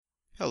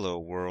Hello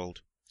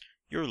world.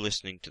 You're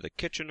listening to the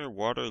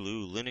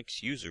Kitchener-Waterloo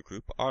Linux User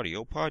Group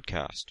audio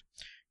podcast.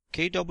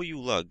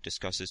 KW Lug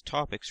discusses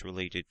topics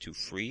related to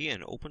free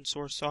and open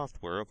source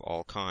software of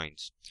all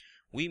kinds.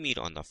 We meet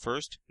on the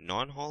first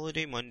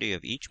non-holiday Monday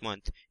of each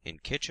month in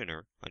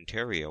Kitchener,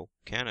 Ontario,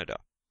 Canada.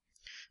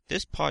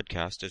 This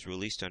podcast is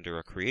released under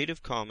a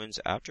Creative Commons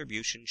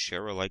Attribution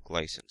Share-alike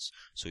license,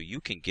 so you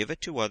can give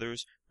it to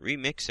others,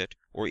 remix it,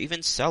 or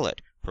even sell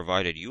it,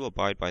 provided you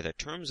abide by the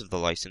terms of the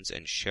license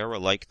and share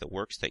alike the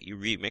works that you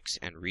remix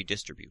and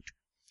redistribute.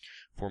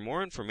 For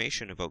more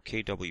information about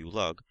KW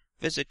Lug,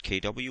 visit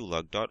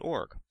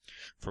kwlug.org.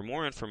 For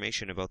more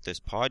information about this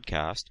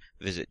podcast,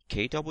 visit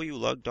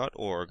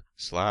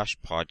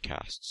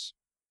kwlug.org/podcasts.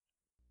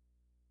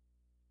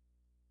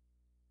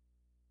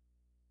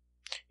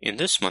 In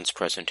this month's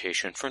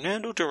presentation,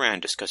 Fernando Duran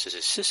discusses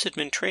his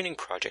sysadmin training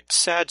project,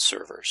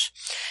 SadServers,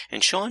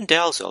 and Sean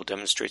Dalzell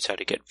demonstrates how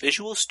to get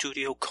Visual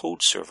Studio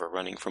Code Server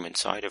running from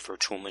inside a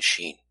virtual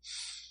machine.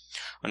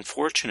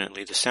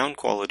 Unfortunately, the sound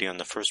quality on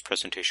the first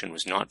presentation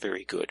was not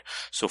very good,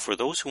 so for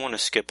those who want to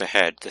skip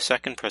ahead, the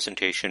second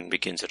presentation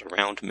begins at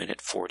around minute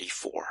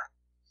 44.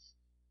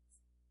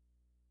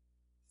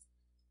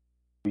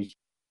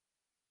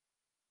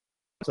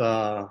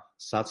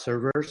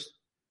 SadServers.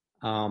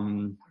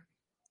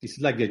 This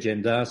is like the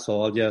agenda,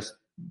 so I'll just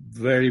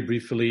very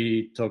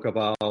briefly talk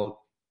about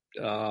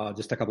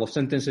just a couple of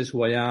sentences,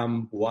 who I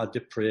am, what the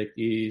project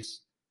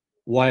is,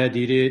 why I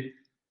did it.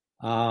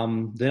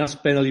 Then I'll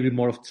spend a little bit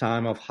more of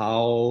time of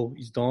how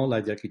it's done,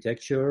 like the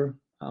architecture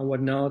and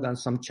whatnot, and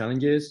some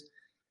challenges.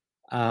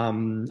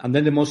 And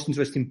then the most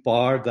interesting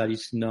part that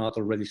is not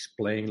already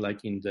explained,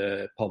 like in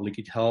the public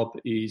GitHub,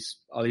 is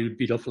a little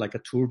bit of like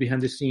a tour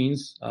behind the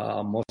scenes,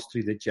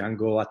 mostly the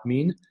Django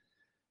admin.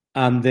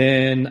 And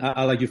then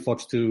I'd like you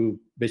folks to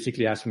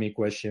basically ask me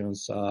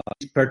questions.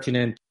 It's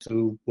pertinent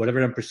to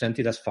whatever I'm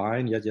presenting, that's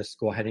fine. Yeah, just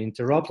go ahead and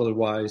interrupt.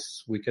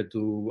 Otherwise, we could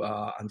do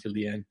until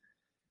the end.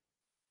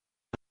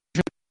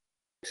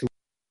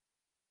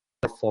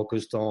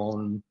 Focused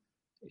on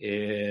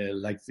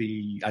like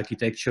the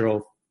architecture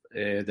of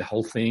the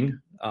whole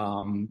thing,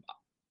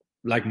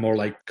 like more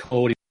like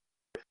code,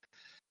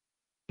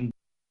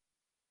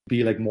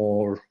 be like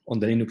more on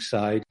the Linux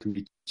side.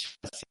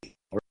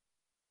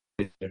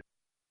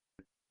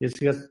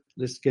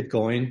 Let's get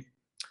going.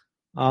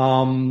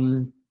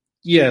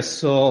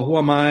 So who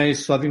am I?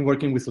 So I've been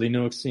working with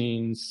Linux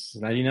since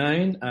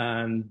 1999,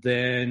 and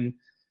then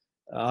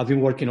I've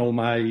been working all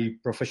my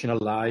professional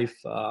life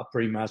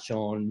pretty much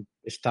on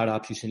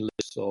startups using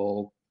Linux.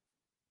 So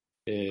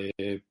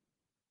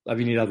I've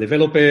been either a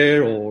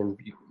developer or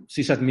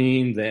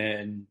sysadmin,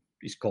 then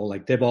it's called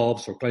like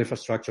DevOps or cloud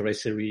infrastructure,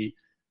 SRE.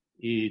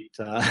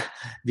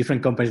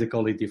 Different companies, they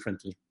call it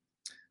differently.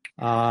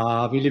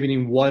 I've been living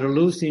in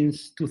Waterloo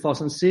since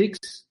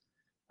 2006.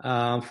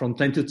 From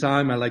time to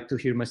time, I like to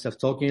hear myself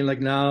talking like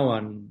now,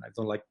 and I've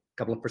done like a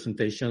couple of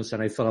presentations,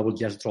 and I thought I would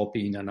just drop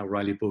in an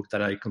O'Reilly book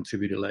that I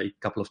contributed like a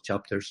couple of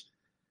chapters.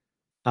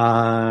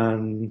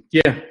 And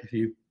if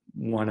you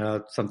want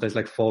to sometimes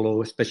like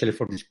follow, especially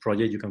for this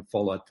project, you can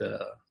follow at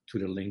the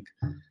Twitter link.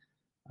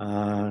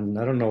 And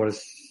I don't know what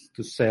else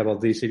to say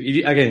about this. If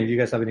you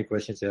guys have any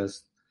questions,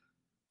 just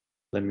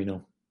let me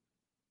know.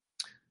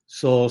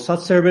 So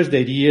SadServers, the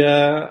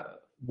idea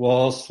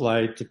was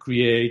like to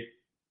create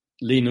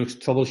Linux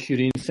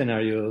troubleshooting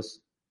scenarios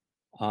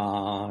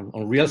on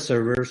real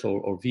servers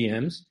or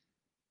VMs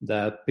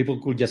that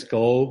people could just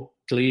go,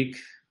 click,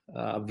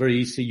 very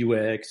easy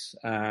UX,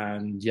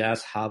 and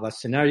just have a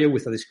scenario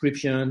with a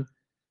description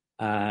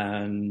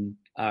and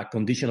a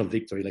condition of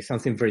victory, like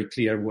something very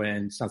clear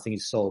when something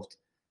is solved.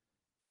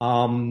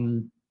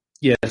 So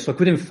I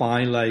couldn't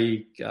find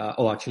like,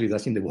 actually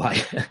that's in the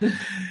Y.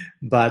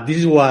 But this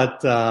is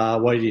what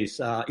it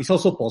is. It's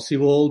also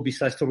possible,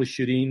 besides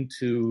troubleshooting,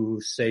 to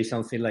say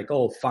something like,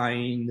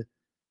 find,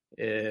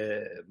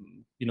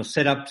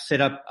 set up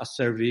a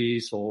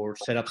service or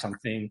set up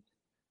something.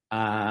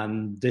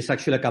 And there's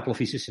actually a couple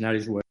of easy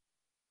scenarios where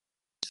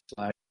it's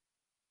like,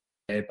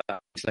 things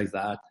like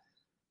that,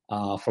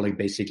 for like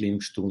basic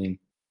Linux tooling.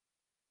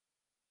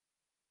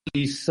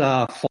 This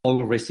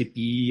follow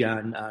recipe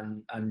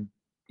and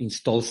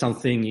install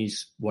something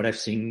is what I've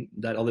seen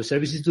that other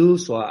services do.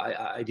 So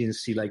I didn't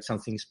see like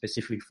something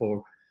specific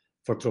for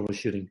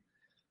troubleshooting.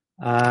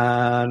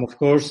 And of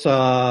course, there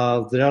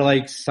are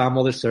like some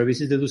other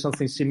services that do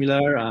something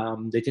similar.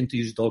 They tend to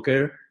use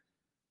Docker.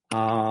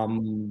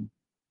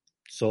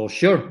 So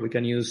sure,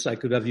 I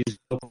could have used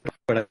Docker,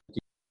 but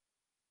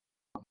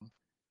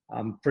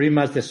pretty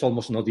much there's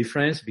almost no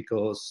difference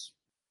because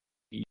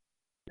the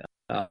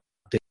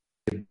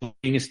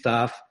doing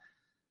stuff.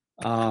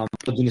 I'm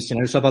not doing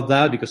scenarios about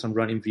that because I'm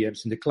running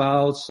VMs in the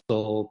cloud.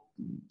 So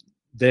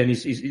then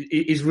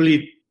it's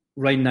really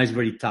right now it's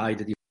very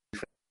tight.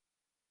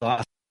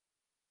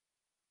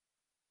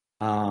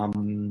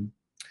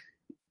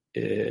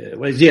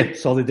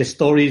 So the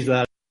stories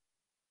that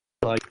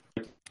like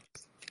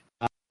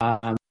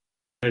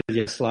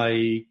just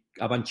like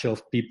a bunch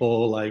of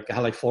people, like I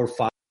had like 4 or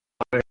 5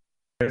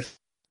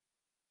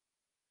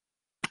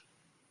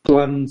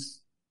 on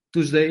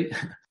Tuesday,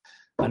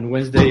 and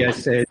Wednesday I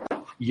said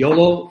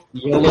YOLO.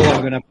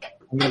 I'm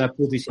gonna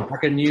put this in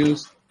Hacker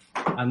News,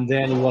 and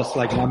then it was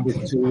like number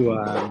 2,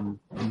 and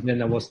then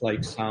there was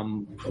like I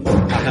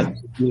had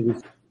to deal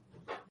with.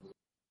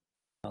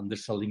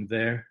 There's a link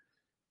there.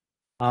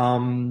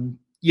 The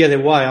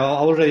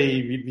why.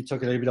 We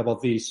talked a little bit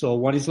about this. So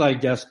one is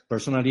like just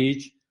personal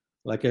itch.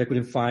 Like I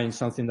couldn't find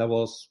something that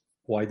was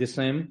quite the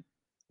same.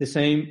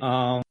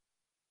 A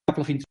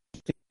couple of interesting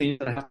things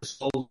that I have to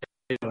solve.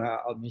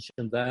 I'll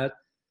mention that.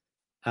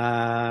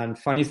 And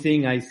funny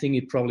thing, I think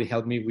it probably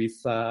helped me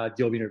with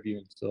job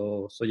interviewing.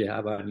 So yeah, I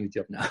have a new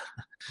job now.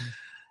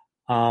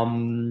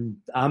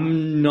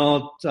 I'm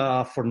not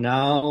for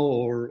now,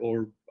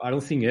 or I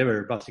don't think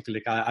ever.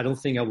 Basically, like, I don't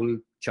think I will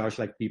charge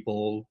like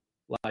people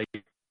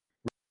like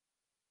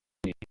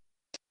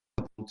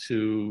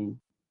to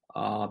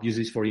use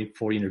this for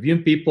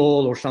interviewing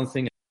people or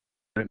something.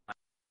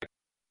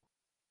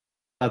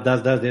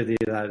 That's the idea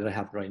that I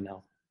have right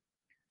now.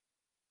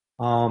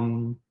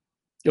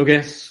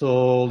 Okay,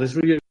 so let's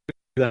review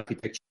the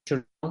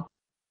architecture now.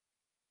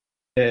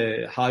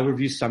 High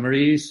review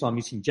summary. So I'm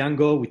using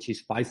Django, which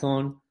is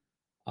Python,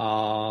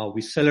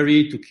 with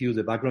Celery to queue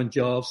the background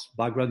jobs.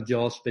 Background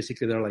jobs,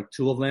 basically there are like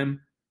 2 of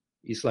them.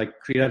 It's like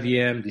create a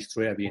VM,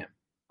 destroy a VM.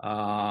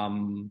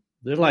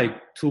 There's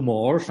like 2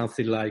 more,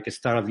 something like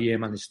start a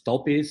VM and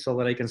stop it, so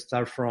that I can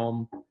start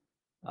from,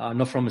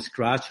 not from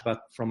scratch,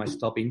 but from my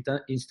stop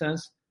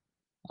instance.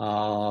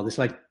 There's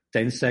like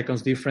 10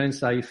 seconds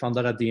difference. I found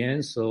that at the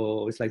end.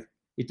 So it's like,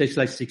 it takes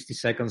like 50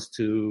 seconds,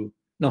 to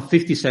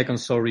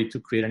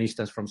create an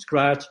instance from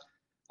scratch,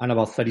 and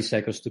about 30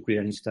 seconds to create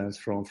an instance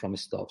from a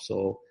stop.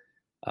 So,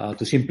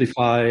 to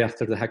simplify,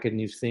 after the Hacker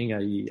News thing,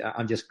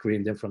 I'm just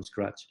creating them from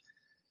scratch.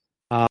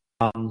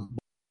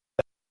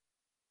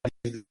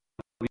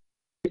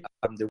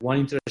 The one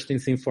interesting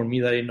thing for me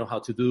that I know how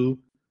to do,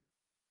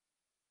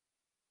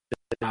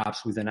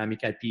 apps with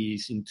dynamic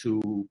IPs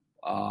into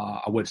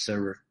a web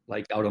server,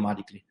 like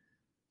automatically.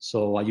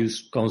 So I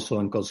use console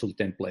and console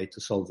template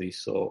to solve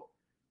this. So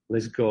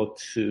let's go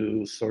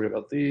to, sorry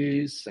about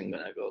this. I'm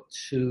gonna go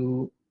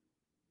to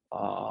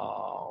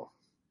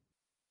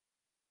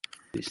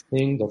this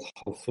thing that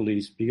hopefully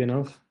is big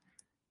enough.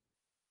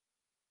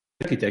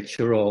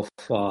 Architecture of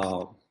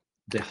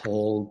the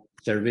whole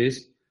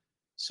service.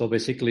 So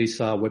basically it's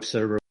a web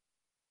server,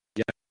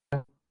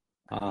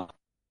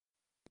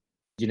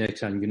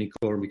 Nginx and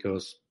Unicorn,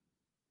 because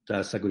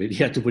that's a good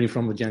idea to put it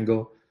from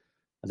Django.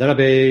 A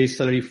database,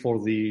 Celery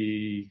for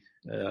the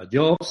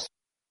jobs.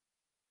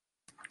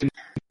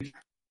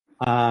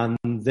 And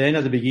then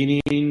at the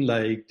beginning,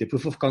 like the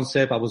proof of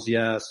concept, I was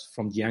just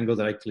from Django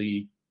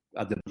directly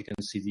at the, you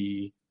can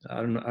see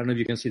I don't know if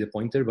you can see the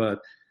pointer,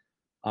 but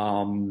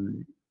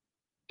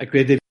I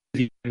created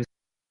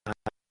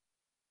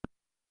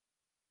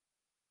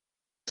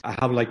I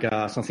have like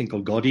something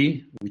called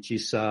Godi, which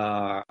is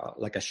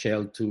like a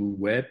shell to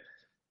web.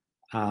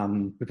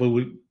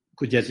 People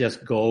could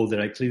just go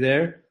directly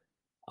there.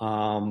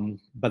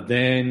 But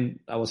then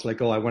I was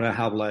like, I want to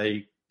have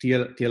like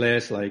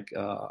TLS, like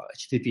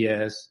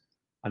HTTPS,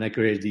 and I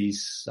created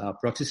this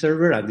proxy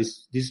server. And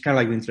this is kind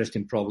of like an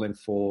interesting problem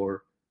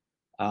for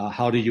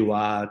how do you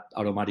add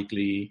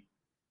automatically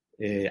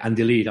and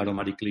delete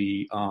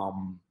automatically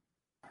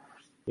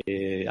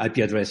IP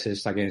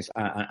addresses against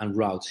and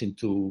routes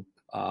into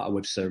a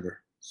web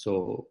server.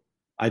 So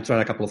I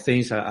tried a couple of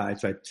things. I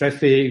tried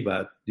traffic,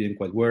 but didn't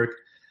quite work.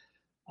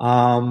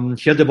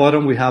 Here at the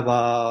bottom, we have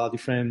a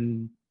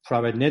different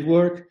private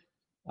network.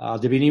 The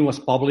beginning was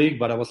public,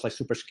 but I was like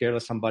super scared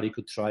that somebody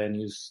could try and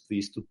use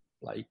this to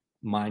like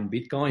mine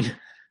Bitcoin.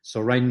 So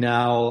right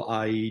now,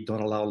 I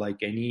don't allow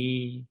like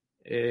any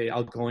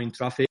outgoing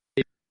traffic.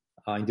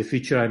 In the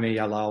future, I may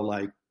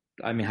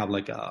have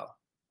like a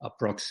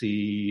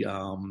proxy,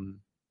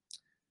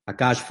 a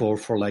cache for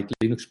like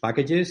Linux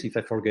packages. If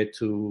I forget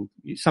to,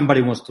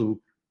 somebody wants to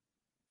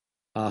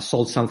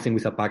solve something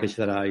with a package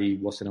that I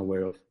wasn't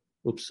aware of.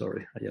 Oops,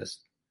 sorry. I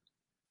just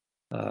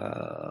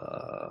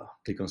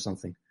click on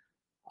something.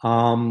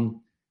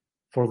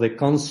 For the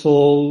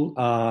console,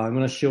 I'm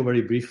going to show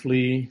very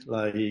briefly,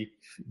 like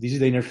this is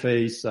the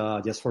interface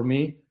just for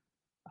me.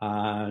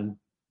 And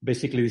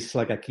basically this is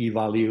like a key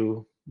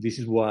value. This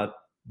is what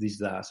this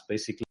does.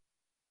 Basically,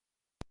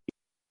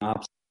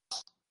 maps.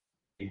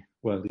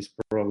 Well, this is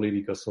probably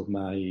because of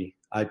my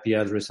IP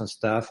address and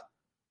stuff.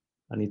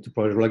 I need to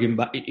probably log in,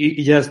 but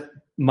it just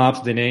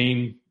maps the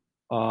name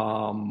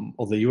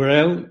of the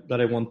URL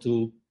that I want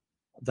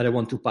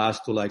to pass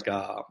to like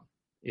a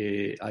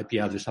IP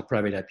address, a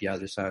private IP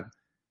address, and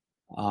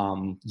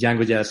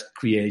Django just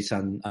creates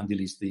and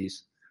deletes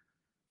these.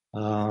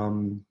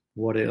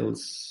 What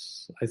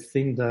else? I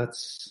think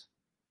that's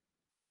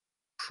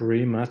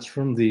pretty much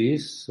from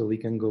this. So we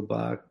can go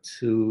back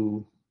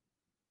to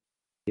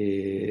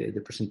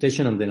the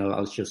presentation, and then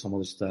I'll show some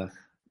other stuff.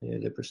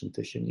 The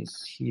presentation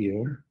is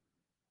here.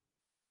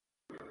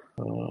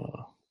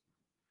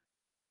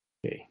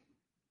 Okay.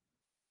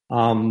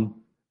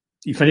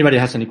 If anybody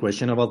has any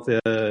question about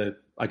the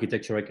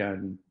architecture, I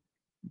can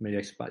maybe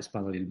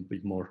expand a little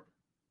bit more.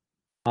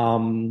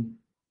 Some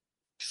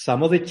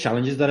of the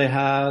challenges that I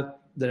had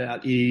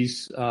that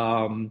is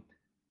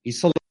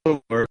it's a lot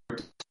of work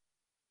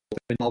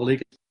in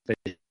public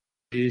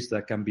spaces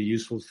that can be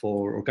useful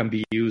for or can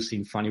be used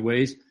in funny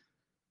ways.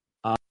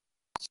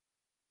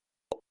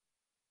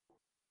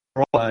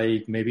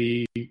 Like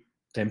maybe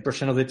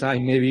 10% of the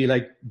time, maybe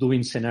like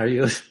doing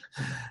scenarios,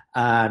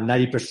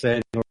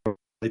 90% or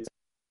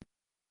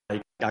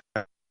like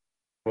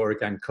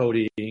work and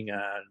coding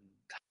and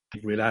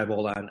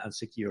reliable and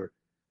secure.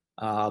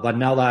 But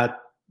now that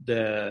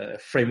the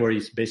framework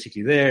is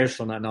basically there,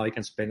 so now I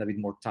can spend a bit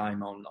more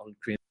time on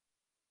creating.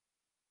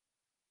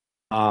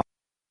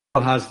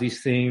 Has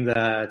this thing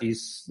that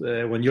is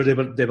when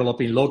you're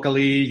developing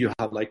locally, you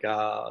have like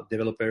a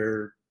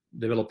developer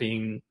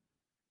developing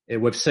a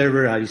web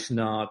server that is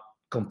not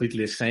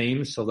completely the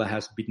same. So that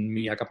has beaten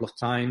me a couple of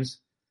times.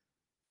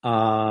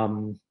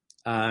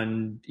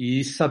 And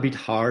it's a bit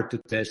hard to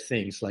test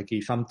things. Like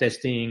if I'm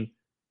testing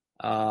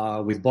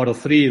with Bottle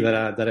 3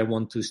 that I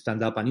want to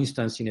stand up an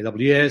instance in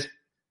AWS,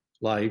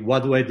 like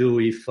what do I do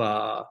if,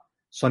 so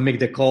I make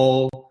the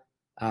call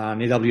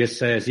and AWS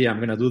says, yeah, I'm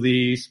going to do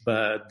this,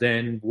 but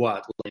then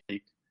what?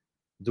 Like,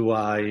 do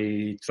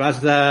I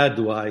trust that?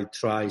 Do I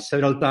try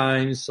several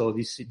times? So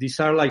these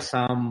are like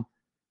some,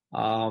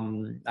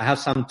 I have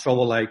some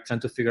trouble like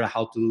trying to figure out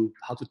how to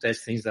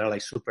test things that are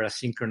like super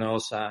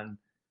asynchronous and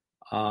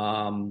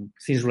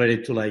things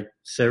related to like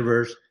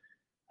servers.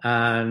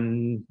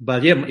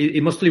 But yeah,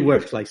 it mostly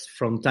works. Like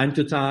from time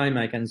to time,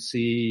 I can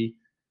see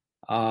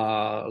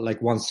like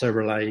one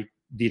server like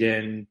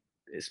didn't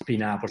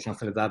spin up or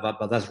something like that,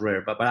 but that's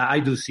rare. But I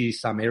do see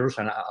some errors,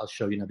 and I'll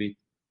show you in a bit.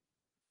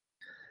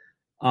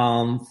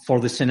 For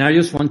the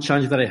scenarios, one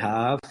challenge that I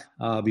have,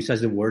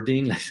 besides the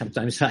wording, like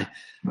sometimes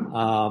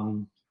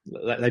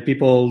like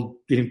people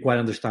didn't quite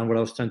understand what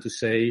I was trying to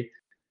say.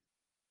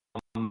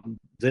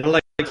 There are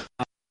like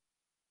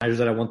scenarios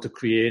that I want to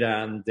create,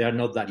 and they are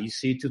not that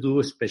easy to do,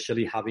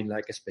 especially having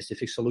like a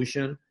specific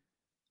solution.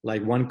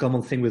 Like one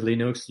common thing with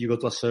Linux, you go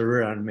to a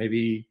server and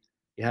maybe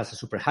it has a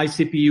super high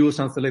CPU or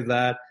something like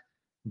that,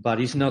 but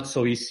it's not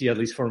so easy, at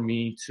least for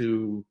me,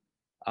 to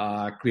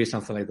create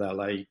something like that.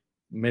 Like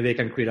maybe I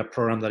can create a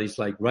program that is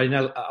like writing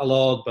a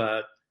lot,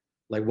 but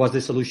like what's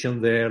the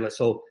solution there?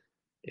 So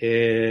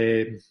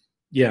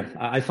yeah,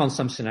 I found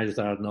some scenarios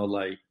that are not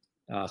like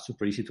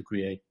super easy to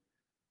create.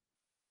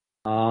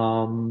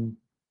 And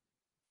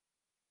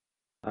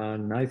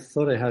I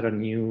thought I had a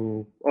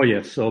new, oh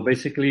yeah, so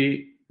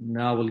basically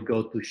now we'll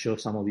go to show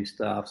some of this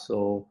stuff.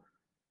 So,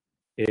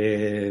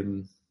 okay,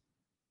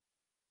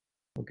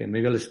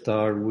 maybe I'll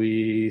start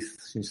with,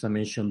 since I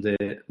mentioned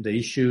the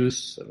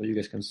issues, so you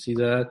guys can see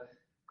that.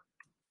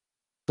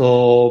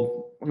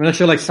 So I'm going to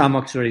show like some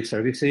auxiliary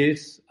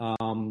services.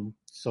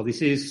 So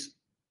this is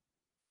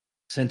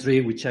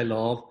Sentry, which I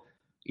love.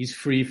 It's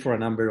free for a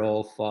number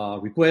of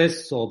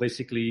requests. So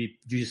basically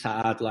you just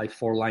add like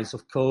 4 lines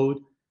of code,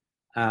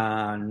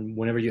 and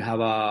whenever you have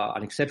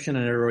an exception,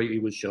 an error,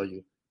 it will show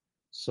you.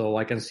 So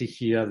I can see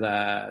here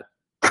that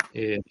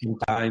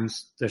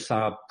sometimes there's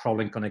a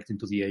problem connecting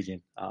to the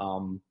agent.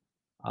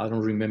 I don't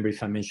remember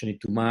if I mentioned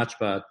it too much,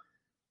 but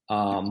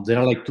there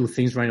are like 2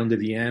 things running on the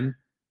VM.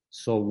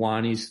 So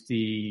one is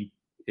there's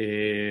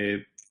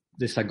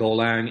a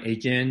Golang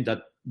agent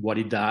that what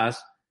it does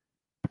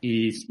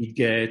is it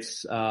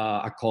gets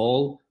a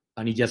call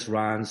and it just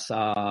runs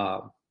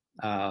a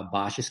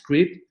bash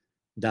script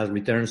that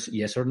returns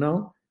yes or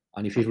no.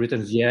 And if it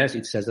returns yes,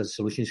 it says that the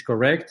solution is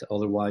correct.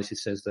 Otherwise, it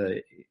says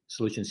the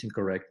solution is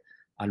incorrect.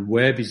 And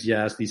web is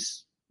just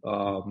this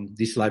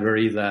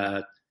library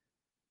that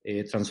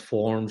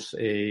transforms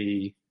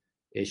a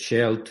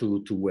shell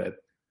to web.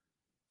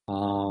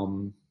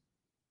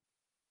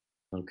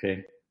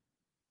 Okay.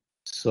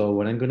 So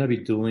what I'm going to be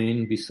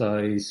doing,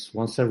 besides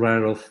once I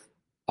run out of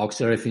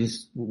auxiliary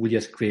things, we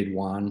just create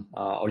one,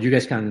 or you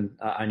guys can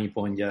at any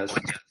point just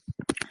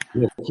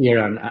go here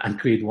and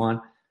create one.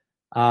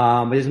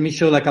 But let me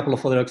show like a couple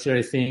of other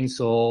auxiliary things.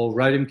 So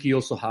RideMQ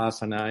also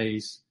has a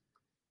nice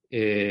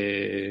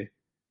user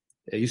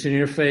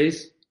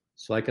interface,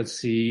 so I can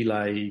see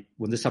like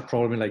when there's a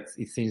problem, like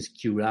if things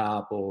queue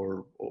up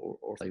or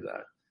like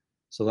that.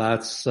 So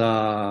that's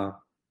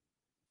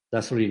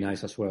really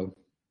nice as well.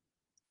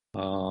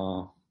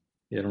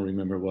 Yeah, I don't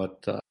remember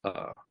what.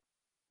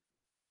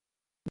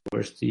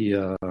 Where's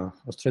the?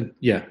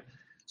 Yeah.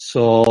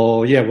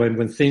 So yeah,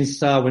 when things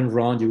went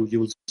wrong, you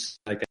will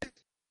like.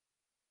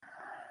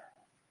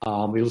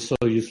 We also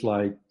use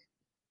like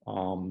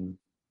login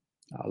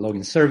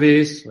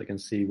service. So I can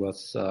see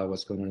what's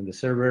going on in the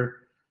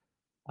server.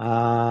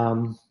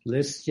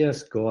 Let's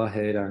just go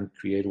ahead and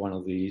create one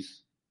of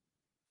these.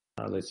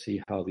 Let's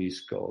see how this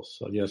goes.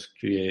 So just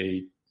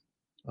create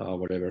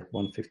whatever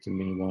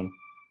 150-minute one.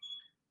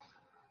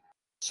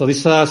 So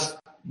this has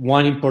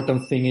one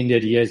important thing in the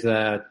idea is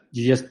that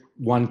you just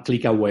one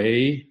click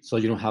away, so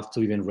you don't have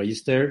to even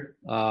register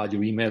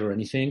your email or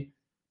anything.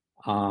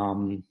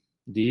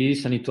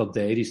 This I need to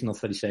update. It's not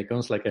 30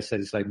 seconds. Like I said,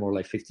 it's like more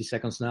like 50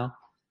 seconds now.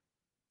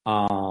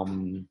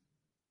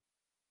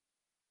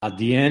 At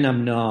the end,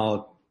 I'm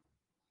not.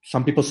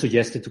 Some people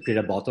suggested to create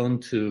a button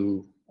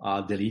to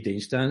delete the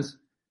instance,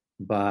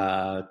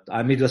 but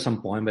I may do at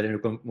some point, but I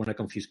don't want to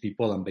confuse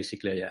people. And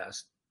basically, I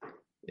asked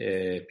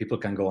people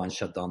can go and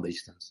shut down the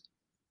instance.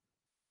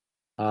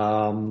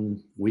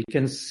 We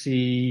can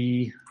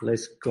see,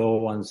 let's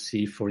go and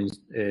see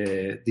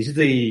this is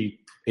the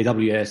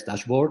AWS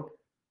dashboard,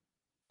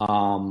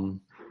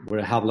 where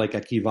I have like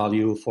a key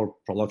value for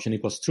production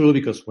equals true,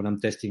 because when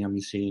I'm testing, I'm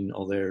using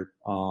other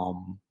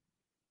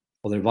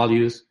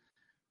values.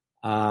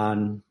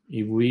 And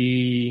if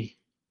we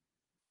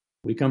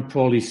can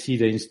probably see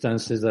the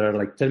instances that are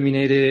like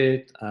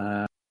terminated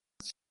and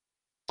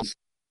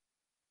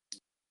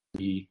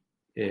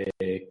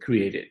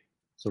created.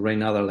 So right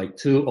now they're like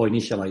 2 or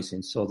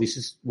initializing. So this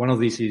is one of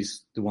these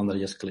is the one that I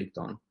just clicked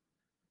on.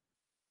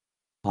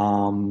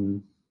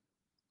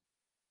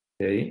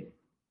 Okay.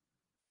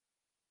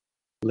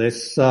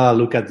 Let's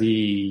look at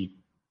the.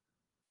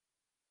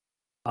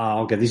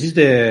 Okay, this is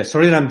the.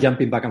 Sorry that I'm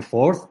jumping back and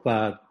forth,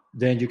 but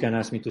then you can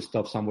ask me to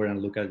stop somewhere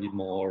and look at it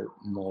more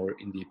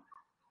in deep.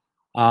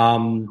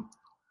 So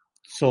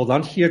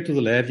down here to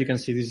the left, you can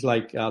see this is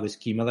like the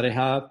schema that I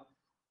have.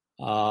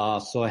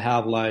 So I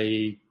have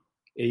like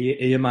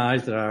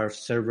AMIs that are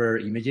server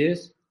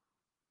images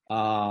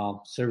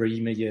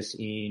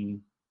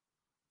in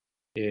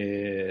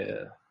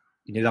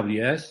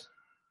AWS.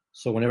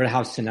 So whenever I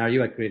have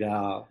scenario, I create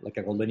a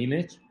golden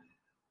image.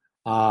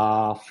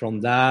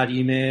 From that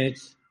image,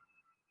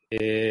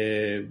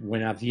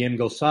 when a VM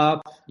goes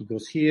up, it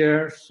goes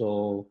here.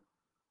 So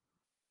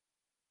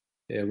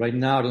right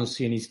now, I don't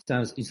see any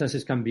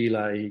instances can be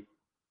like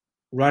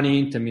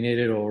running,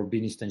 terminated, or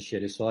being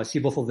instantiated. So I see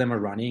both of them are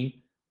running.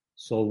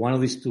 So one of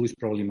these two is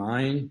probably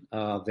mine,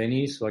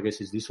 Venice. So I guess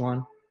it's this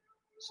one.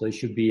 So it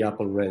should be up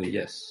already,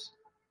 yes.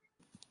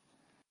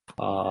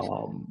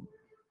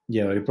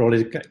 Yeah, you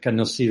probably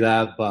cannot see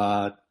that,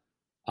 but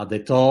at the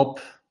top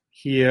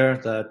here,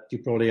 that you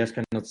probably guys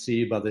cannot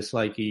see, but there's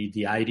like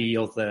the ID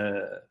of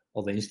the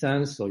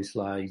instance. So it's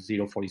like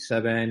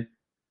 047.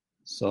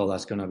 So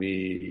that's gonna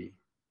be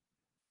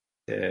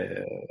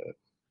this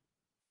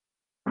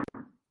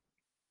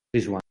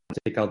one.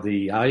 Take out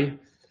the I.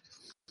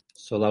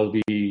 So that will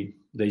be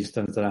the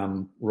instance that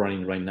I'm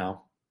running right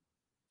now.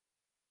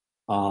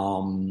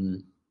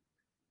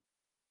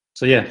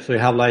 So yeah, so you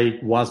have like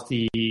what's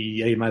the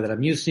AMI that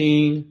I'm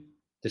using,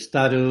 the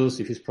status,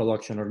 if it's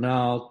production or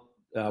not,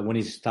 when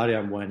it started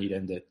and when it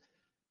ended.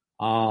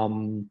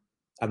 And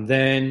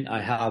then I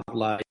have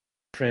like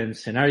different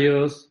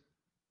scenarios.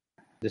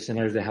 The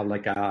scenarios, they have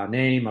like a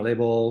name, a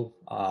label,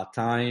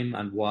 time,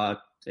 and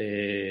what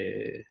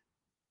AMI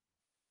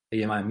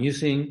I'm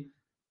using.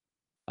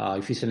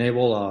 If it's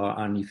enabled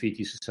and if it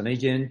uses an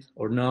agent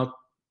or not,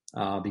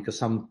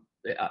 because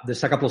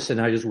there's a couple of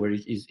scenarios where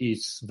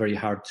it's very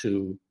hard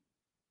to,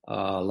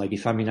 like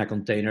if I'm in a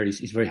container,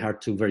 it's very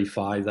hard to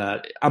verify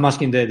that. I'm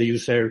asking the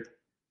user,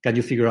 can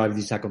you figure out if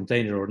this is a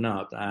container or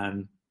not?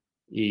 And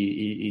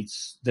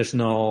there's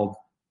no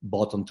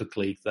button to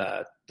click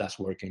that's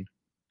working.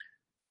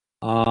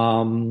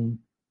 And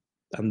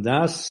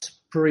that's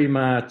pretty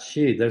much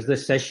it. There's the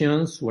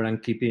sessions where I'm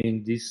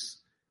keeping this.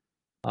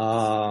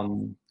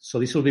 So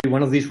this will be,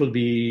 one of these will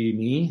be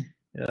me,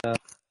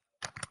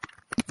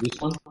 this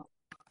one.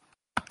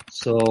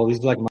 So this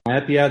is like my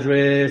IP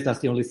address. That's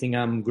the only thing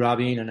I'm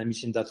grabbing, and I'm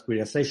using that to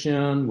create a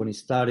session, when it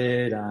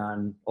started,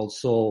 and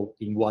also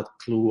in what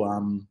clue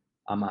I'm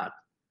at.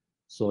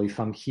 So if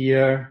I'm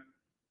here,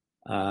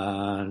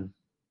 and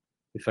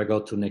if I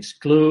go to next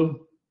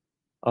clue,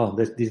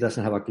 this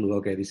doesn't have a clue.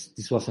 Okay,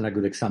 this wasn't a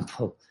good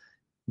example,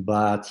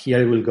 but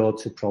here it will go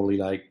to probably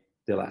like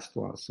the last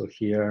one. So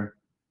here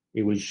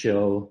it will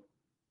show.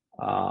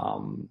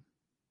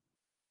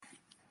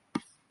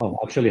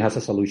 Actually has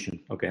a solution.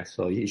 Okay,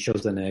 so it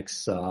shows the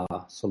next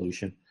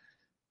solution.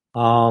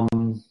 I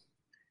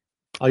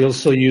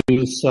also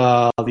use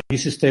the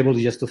usage table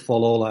just to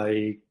follow,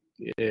 like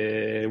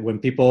when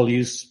people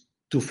use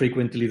too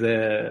frequently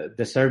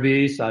the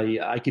service,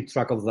 I keep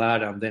track of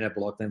that, and then I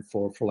block them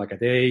for like a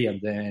day, and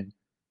then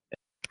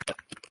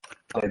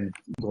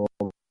go.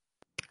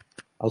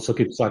 Also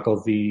keep track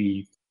of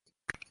the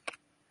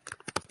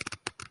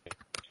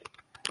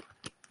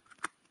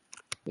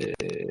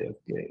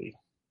okay,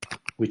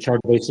 which are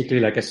basically,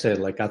 like I said,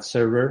 like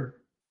SadServer,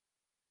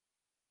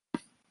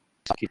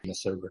 keeping a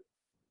server.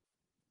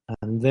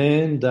 And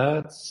then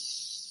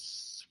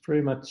that's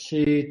pretty much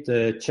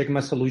it. Check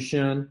my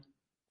solution.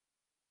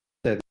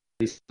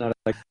 It's not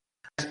like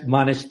I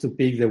managed to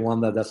pick the one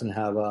that doesn't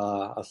have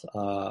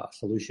a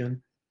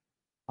solution.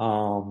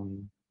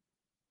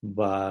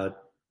 But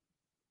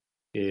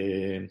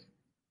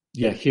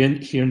yeah,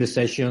 here in the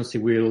sessions,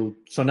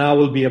 so now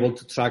we'll be able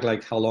to track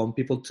like how long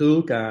people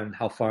took and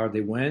how far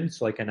they went.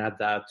 So I can add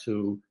that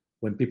to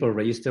when people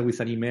register with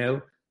an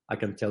email, I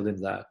can tell them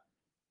that.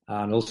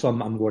 And also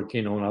I'm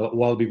working on,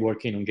 I'll be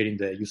working on getting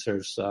the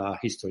user's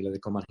history, like the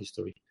command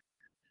history.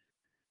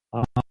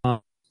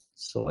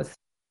 So I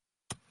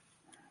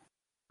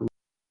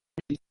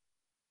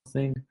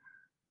think,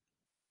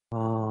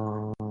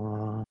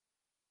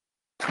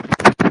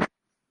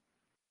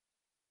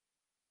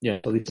 Yeah,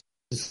 so this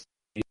is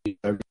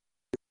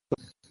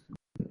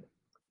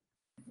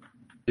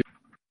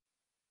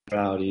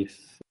out if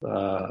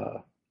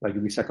like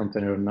if it's a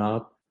container or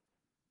not.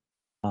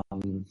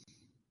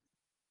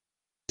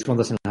 This one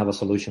doesn't have a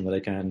solution that I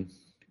can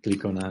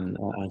click on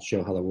and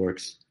show how that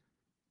works.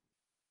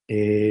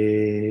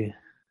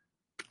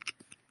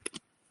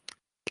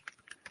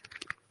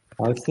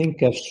 I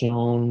think I've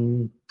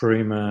shown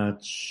pretty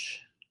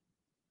much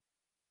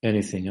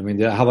anything. I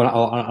mean, I have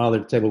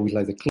another table with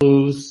like the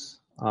clues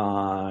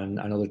and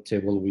another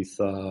table with,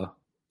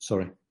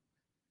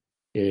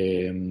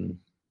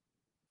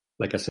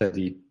 like I said,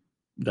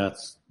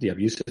 that's the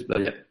abuses.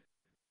 But yeah,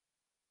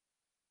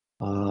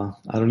 I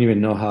don't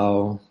even know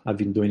how I've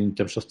been doing in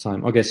terms of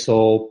time. Okay,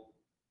 so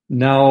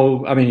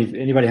now, I mean, if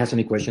anybody has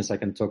any questions, I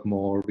can talk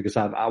more because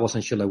I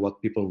wasn't sure like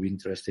what people were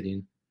interested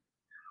in.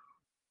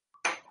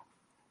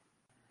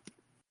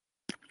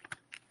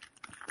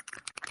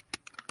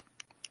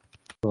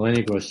 So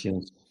any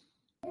questions?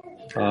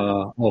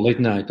 Late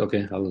night.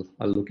 Okay, I'll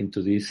look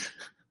into this.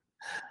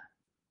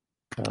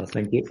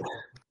 Thank you.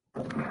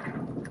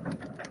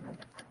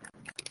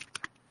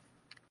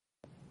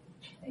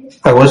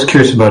 I was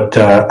curious about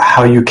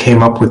how you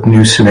came up with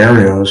new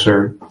scenarios,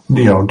 or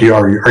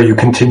are you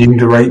continuing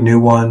to write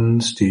new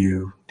ones? Do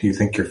you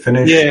think you're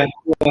finished? Yeah,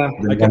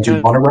 the ones you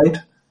want to write.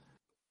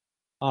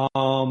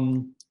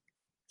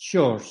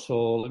 Sure.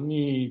 So let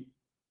me.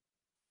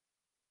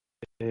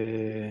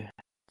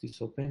 This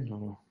open?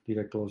 No, did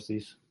I close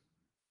this?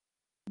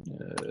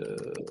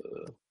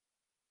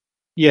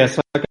 Yes,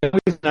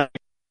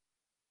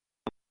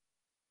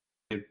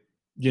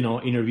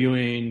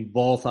 interviewing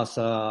both as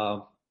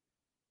a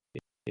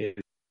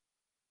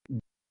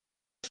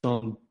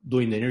person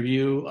doing the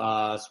interview,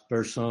 as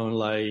person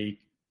like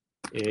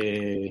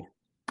a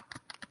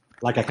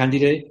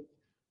candidate.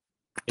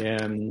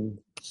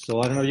 So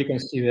I don't know if you can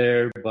see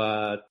there,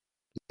 but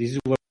this is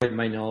what I write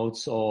my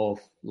notes of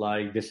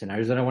like the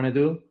scenarios that I want to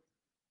do.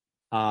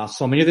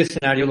 So many of the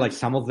scenarios, like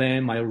some of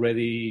them I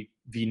already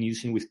been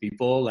using with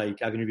people,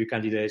 like I've interviewed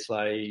candidates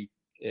like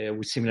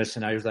with similar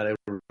scenarios that I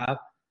already have.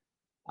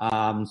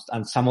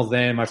 And some of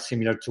them are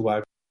similar to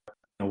what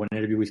when I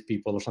interview with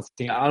people or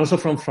something. Also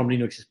from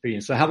Linux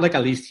experience. So I have like a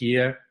list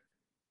here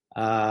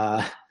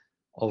of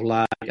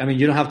like, I mean,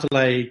 you don't have to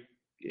like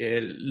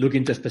look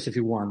into a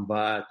specific one,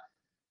 but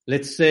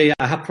let's say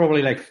I have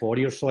probably like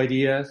 40 or so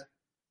ideas,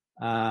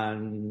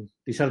 and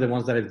these are the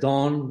ones that I've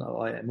done.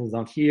 I moved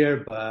down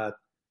here, but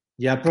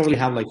yeah, I probably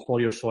have like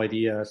 40 or so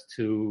ideas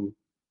to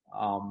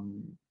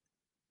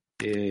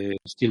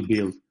still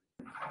build.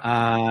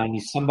 And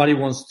if somebody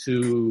wants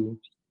to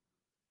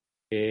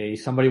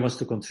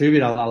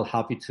contribute, I'll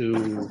happy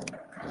to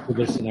put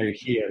the scenario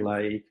here.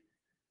 Like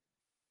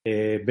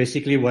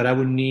basically, what I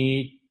would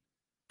need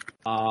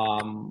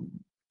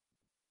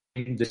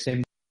the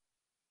same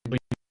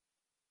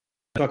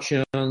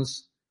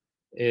instructions.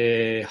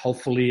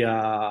 Hopefully,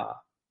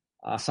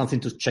 something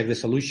to check the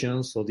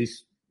solutions. So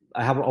this,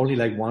 I have only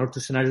like one or two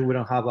scenarios. We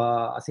don't have,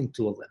 I think,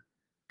 two of them.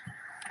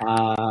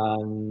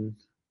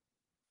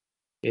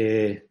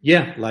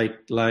 Like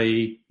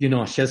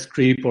a shell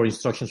script or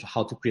instructions on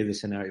how to create the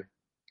scenario.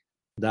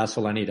 That's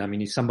all I need. I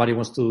mean, if somebody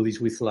wants to do this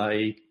with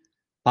like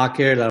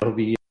Packer, that would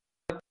be.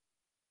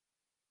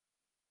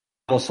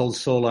 I was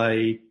also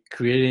like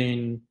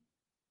creating,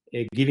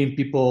 giving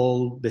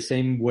people the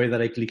same way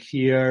that I click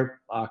here,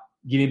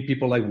 giving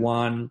people like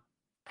one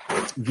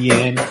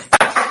VM,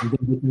 and then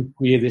we can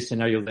create this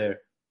scenario there.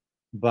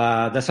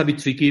 But that's a bit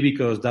tricky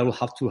because that will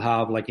have to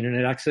have like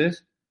internet access.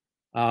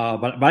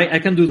 But I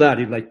can do that.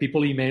 If like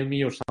people email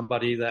me or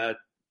somebody that,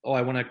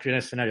 I want to create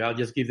a scenario, I'll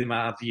just give them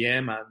a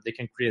VM and they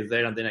can create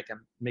there, and then I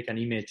can make an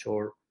image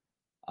or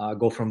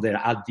go from there,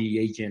 add the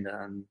agent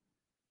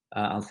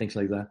and things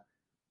like that.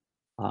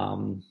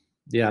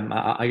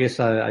 I guess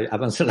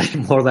I've answered like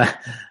more than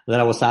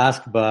I was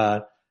asked,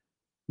 but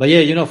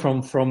yeah,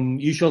 from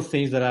usual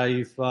things that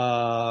I've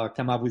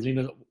come up with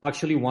Linux.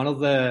 Actually, one of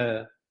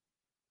the,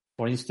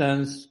 for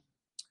instance,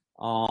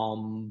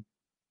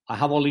 I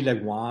have only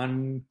like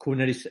one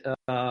Kubernetes.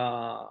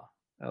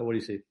 What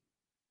is it?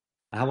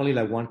 I have only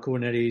like one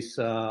Kubernetes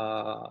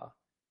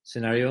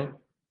scenario,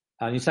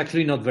 and it's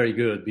actually not very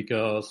good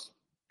because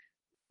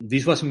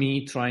this was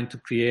me trying to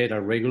create a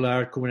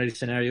regular Kubernetes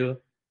scenario.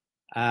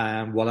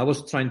 And while I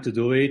was trying to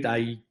do it,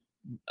 there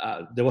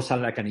was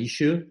like an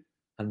issue,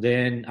 and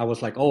then I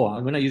was like,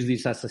 I'm going to use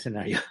this as a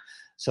scenario.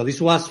 So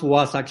this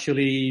was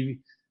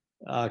actually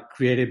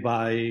created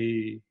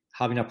by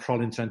having a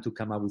problem trying to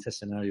come up with a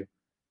scenario.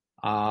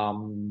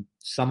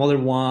 Some other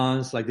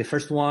ones, like the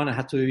first one, I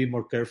had to be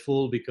more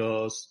careful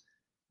because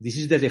this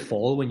is the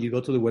default when you go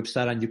to the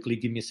website and you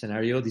click give me a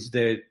scenario. This is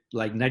the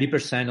like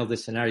 90% of the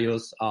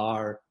scenarios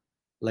are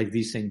like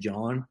this St.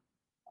 John.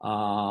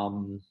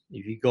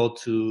 If you go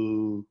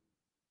to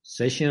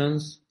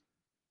sessions,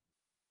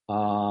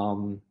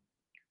 on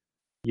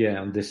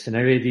the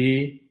scenario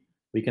ID,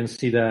 we can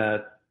see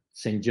that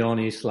St. John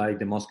is like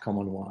the most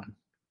common one.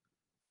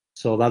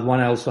 So that one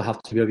I also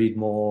have to be a bit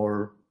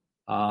more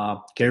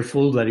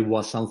careful that it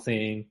was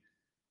something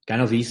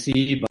kind of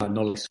easy, but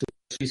not like super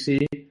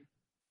easy,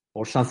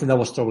 or something that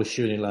was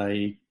troubleshooting.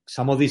 Like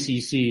some of these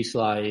easy is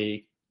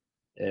like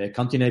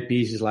counting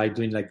IPs is like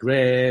doing like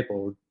grep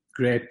or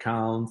grep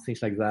count,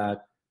 things like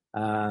that.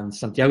 And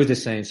Santiago is the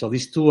same. So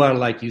these two are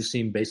like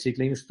using basic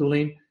Linux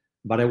tooling,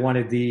 but I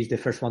wanted the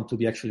first one to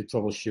be actually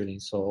troubleshooting.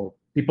 So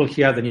people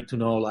here, they need to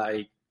know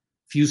like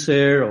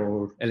Fuser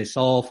or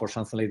LSOF or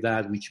something like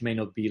that, which may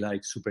not be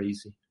like super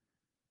easy.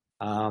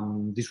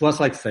 This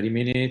was like 30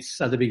 minutes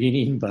at the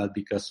beginning, but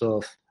because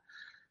of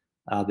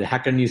the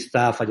Hacker News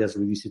stuff, I just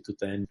reduced it to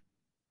 10.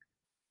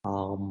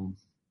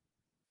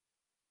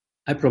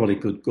 I probably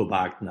could go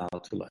back now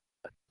to like,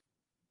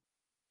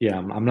 yeah,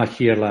 I'm not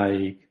here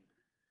like,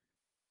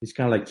 it's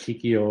kind of like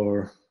cheeky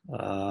or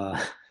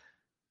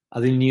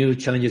adding new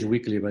challenges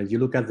weekly. But if you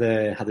look at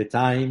the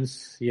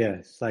times, yeah,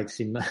 it's like this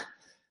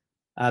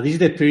is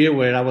the period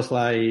where I was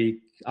like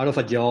out of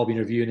a job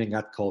interviewing and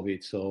got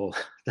COVID. So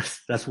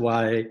that's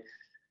why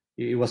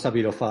it was a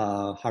bit of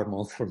a hard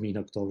month for me in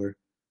October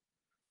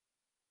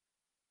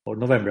or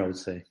November, I would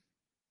say.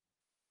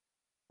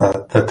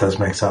 That does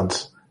make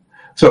sense.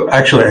 So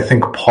actually, I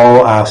think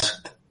Paul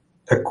asked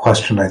a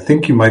question I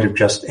think you might have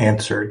just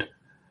answered,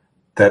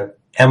 that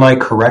am I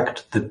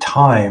correct? The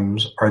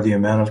times are the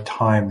amount of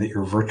time that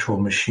your virtual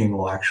machine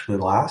will actually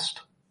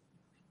last?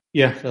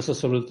 Yeah, that's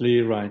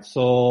absolutely right.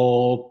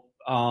 So,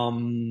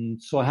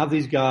 so I have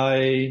this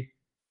guy.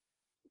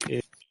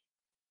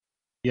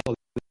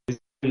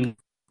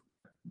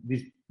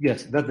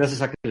 Yes, that's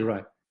exactly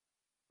right.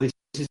 This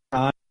is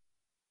time,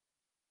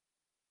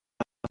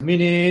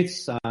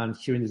 minutes, and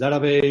here in the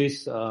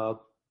database,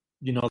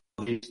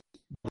 this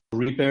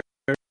repair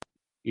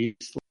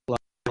is like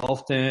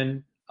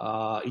often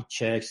it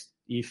checks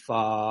if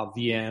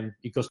VM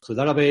equals to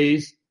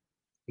database,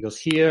 it goes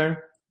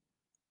here,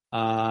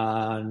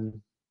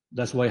 and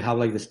that's why I have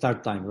like the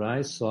start time,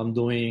 right? So I'm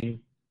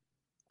doing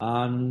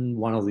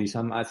one of these.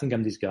 I think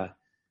I'm this guy.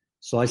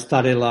 So I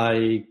started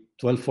like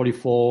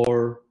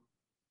 12:44.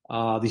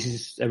 This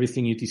is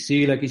everything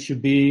UTC like it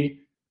should be.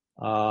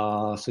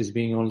 So it's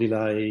being only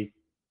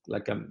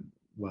like a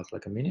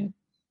minute.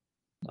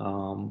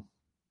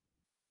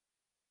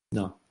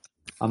 No,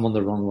 I'm on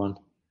the wrong one.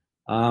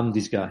 I'm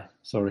this guy.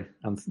 Sorry,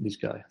 I'm this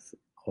guy.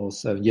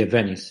 Also, yeah,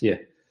 Venice. Yeah.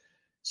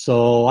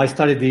 So I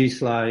started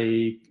this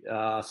like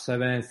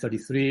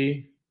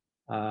 7:33,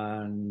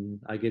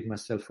 and I get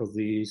myself for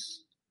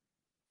this.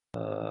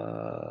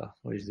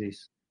 What is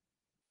this?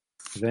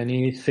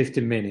 Venice,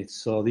 15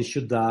 minutes. So this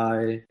should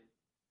die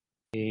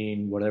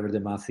in whatever the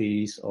math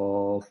is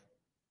of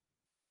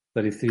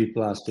 33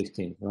 plus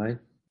 15, right?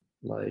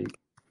 Like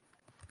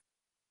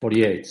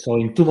 48. So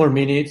in 2 more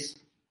minutes,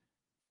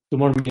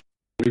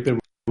 Reaper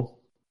will,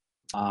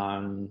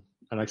 and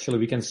actually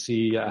we can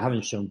see, I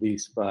haven't shown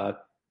this,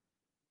 but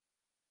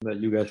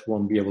you guys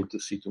won't be able to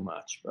see too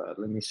much, but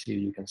let me see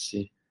if you can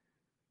see.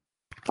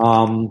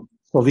 So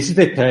this is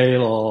the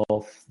tail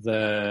of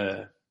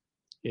the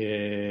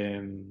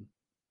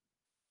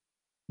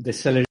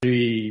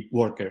celery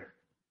worker.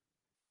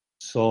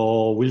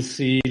 So we'll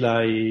see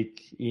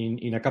like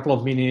in a couple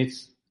of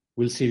minutes,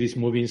 we'll see this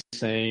moving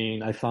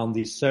saying, I found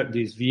this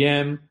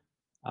VM,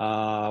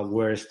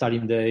 where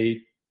starting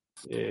date,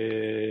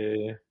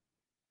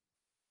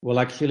 well,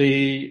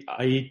 actually,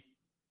 I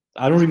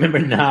don't remember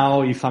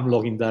now if I'm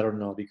logging that or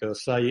not,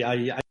 because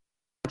I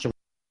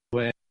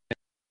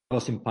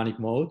was in panic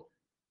mode,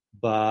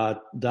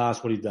 but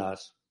that's what it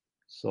does.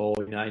 So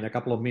in a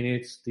couple of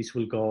minutes, this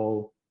will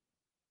go,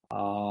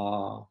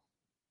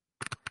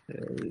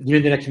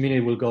 during the next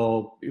minute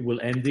it will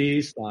end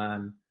this,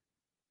 and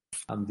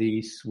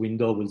this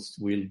window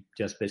will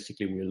just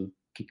basically will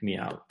kick me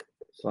out.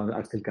 So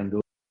I still can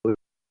do it,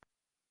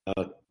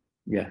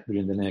 yeah,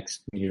 during the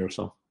next minute or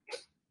so.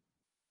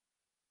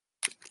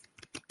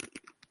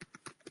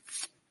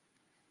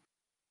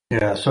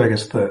 Yeah, so I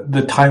guess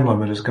the time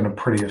limit is going to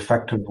pretty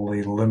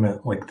effectively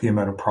limit like the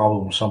amount of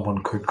problems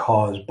someone could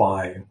cause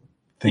by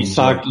things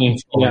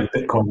exactly. like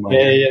Bitcoin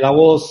mining. Yeah, that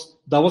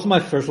was my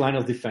first line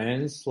of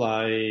defense.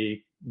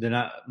 Like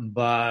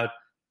but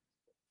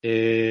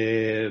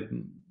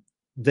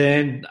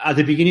then at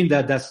the beginning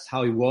that's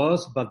how it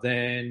was, but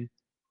then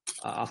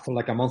after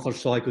like a month or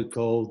so, I could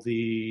call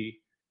the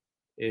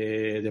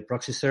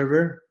proxy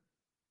server.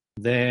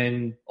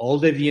 Then all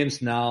the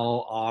VMs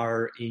now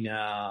are in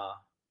a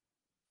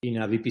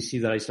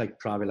VPC that is like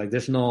private. Like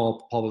there's no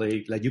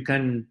public. Like you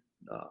can.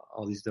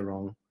 Oh, this is the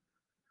wrong.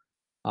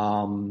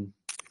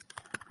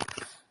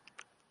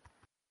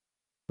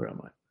 Where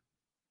am I?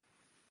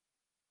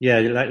 Yeah,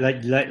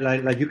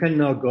 like you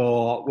cannot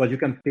go. Well, you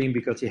can ping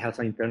because it has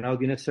an internal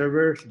DNS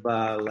servers,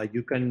 but like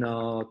you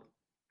cannot.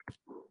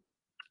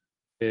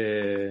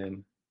 I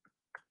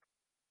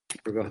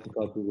forgot to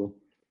call Google.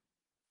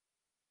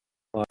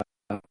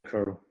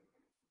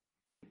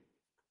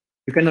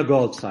 You cannot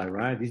go outside,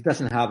 right? This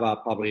doesn't have a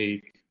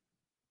public.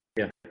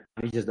 Yeah,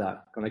 it's just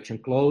that connection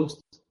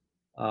closed.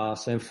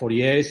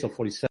 748, so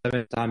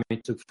 47 time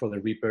it took for the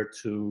Reaper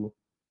to,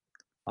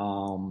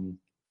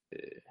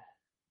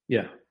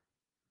 yeah,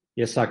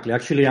 exactly.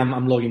 Actually,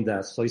 I'm logging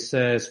that. So it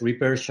says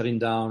Reaper shutting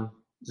down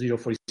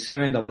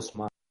 047. That was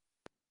my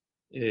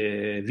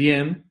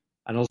VM,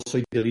 and also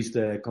it deletes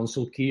the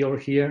console key over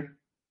here.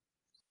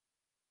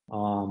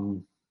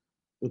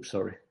 Oops,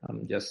 sorry.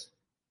 I'm just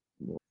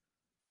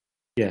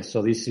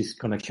so this is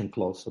connection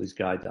closed. So this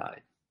guy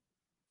died.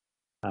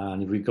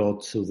 And if we go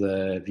to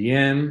the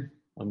VM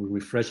and we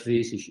refresh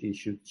this, it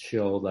should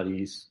show that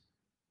is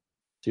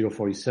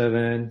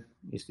 047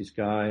 is this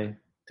guy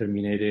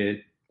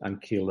terminated and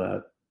killed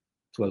at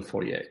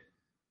 12:48.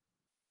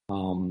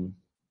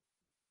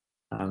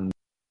 And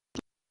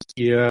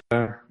here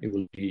it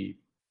will be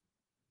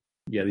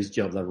this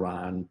job that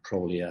ran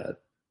probably at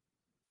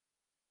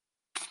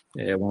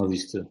one of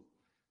these two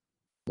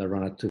that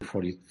ran at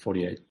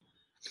 2:48.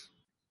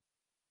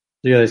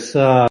 Yes,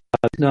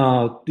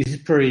 no, this is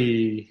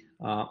pretty.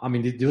 I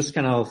mean, this was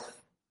kind of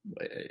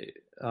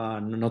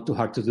not too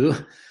hard to do.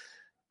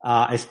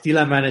 Still,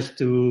 I managed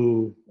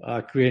to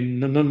create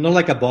not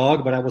like a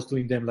bug, but I was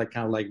doing them like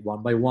kind of like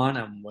one by one.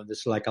 And when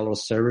there's like a lot of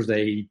servers,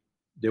 they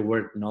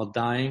were not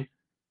dying.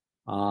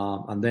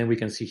 And then we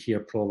can see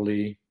here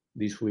probably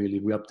this will,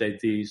 if we update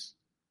this,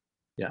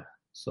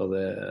 so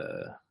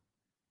the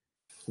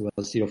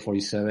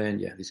 047,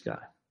 this guy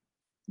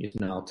is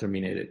now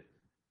terminated.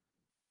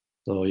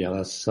 So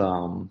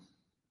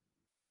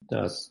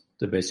that's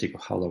the basic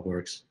of how that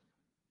works.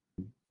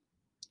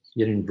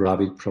 Here in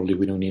Rabbit, probably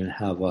we don't even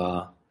have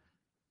a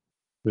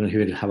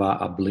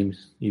blimp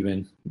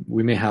even.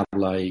 We may have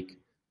like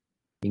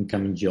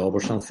incoming job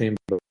or something,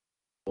 but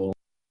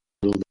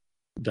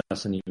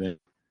doesn't even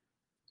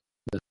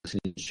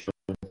show.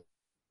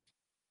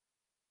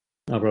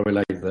 I probably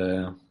like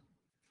the.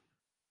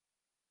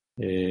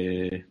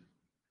 I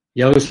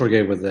always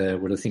forget where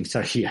the things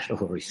are here. No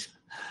worries.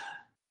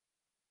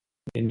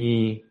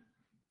 Any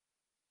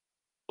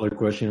other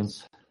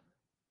questions?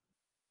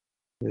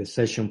 The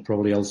session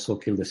probably also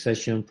killed the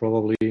session,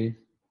 probably.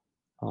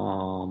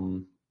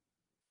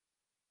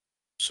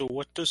 So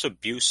what does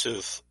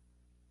abusive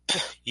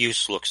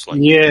use looks like?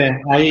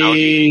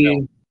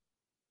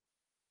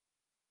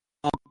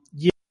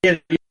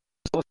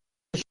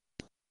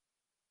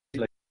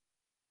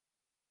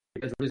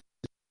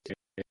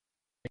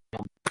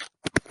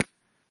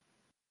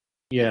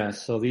 Yeah,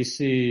 so this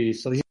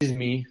is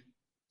me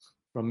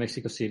from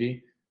Mexico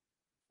City,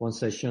 one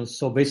session.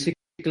 So basically,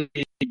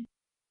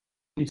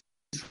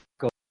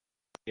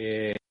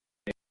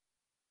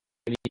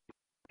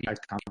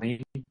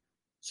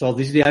 so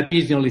this is the IP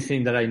is the only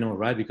thing that I know,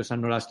 right? Because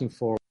I'm not asking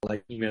for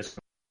like emails.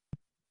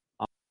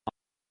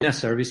 A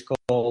service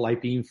called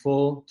IP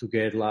info to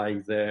get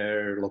like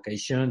their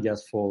location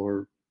just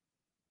for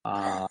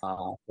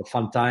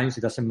fun times.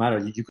 It doesn't matter.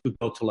 You could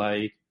go to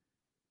like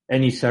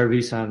any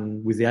service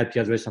and with the IP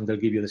address and they'll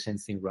give you the same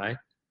thing, right?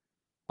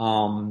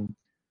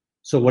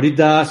 So what it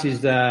does is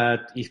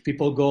that if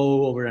people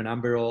go over a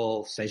number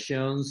of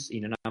sessions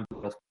in a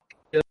number of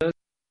periods,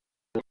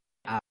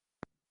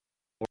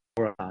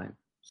 for a time.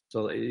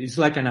 So it's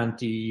like an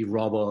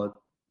anti-robot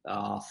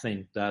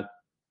thing that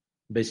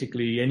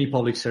basically any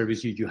public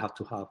service you have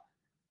to have.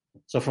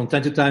 So from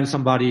time to time,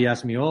 somebody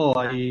asks me,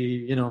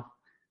 I'm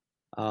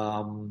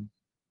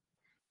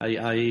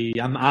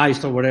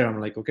iced or whatever.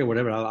 I'm like, okay,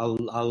 whatever.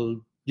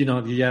 I'll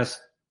you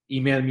just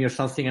email me or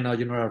something and now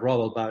you're not a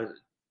robot. But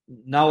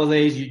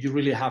nowadays you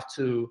really have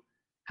to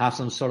have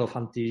some sort of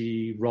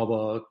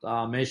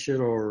anti-robot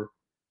measure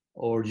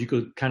or you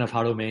could kind of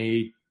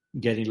automate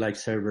getting like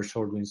servers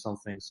or doing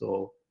something.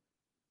 So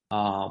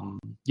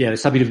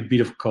it's a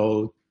bit of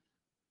code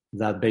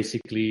that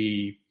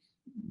basically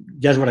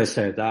just what I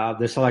said.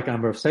 There's like a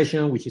number of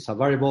sessions, which is a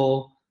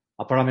variable,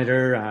 a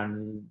parameter,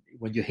 and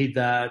when you hit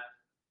that,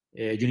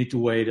 you need to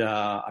wait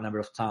a number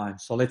of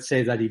times. So let's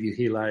say that if you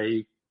hit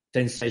like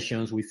 10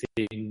 sessions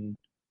within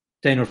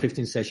 10 or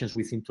 15 sessions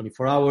within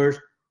 24 hours,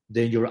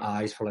 then your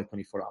eyes for like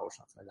 24 hours,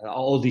 something like that.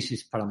 All this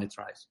is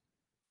parameterized.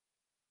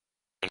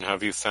 And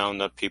have you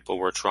found that people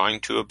were trying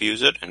to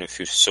abuse it? And if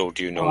so,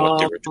 do you know what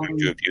they were trying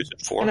to abuse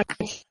it for?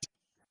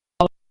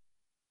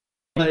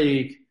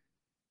 Like,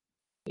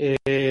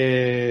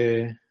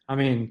 I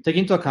mean, take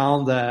into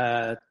account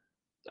that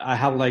I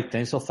have like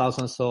tens of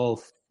thousands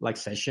of like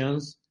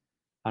sessions,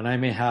 and I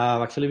may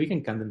have, actually we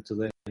can count them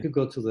today. I could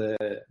go to the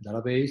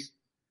database,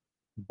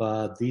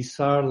 but these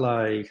are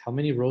like, how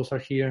many rows are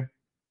here?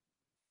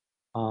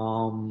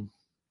 I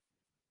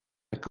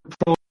could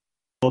probably,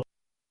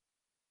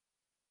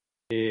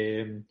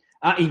 in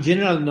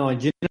general, no. In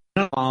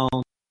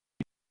general,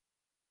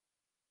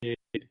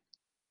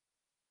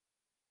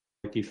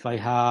 like if I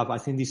have, I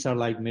think these are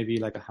like maybe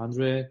like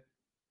 100,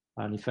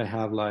 and if I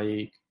have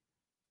like,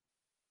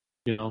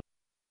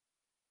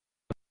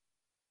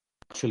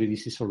 actually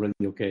this is already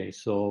okay.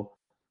 So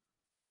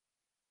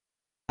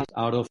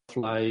out of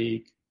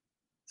like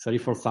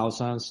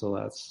 34,000, so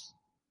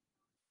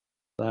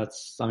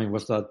that's, I mean,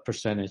 what's that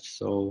percentage?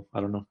 So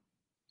I don't know.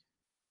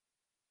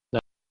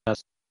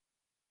 That's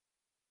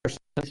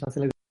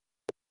something like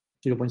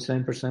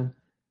 0.7%.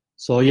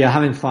 So I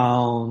haven't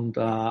found,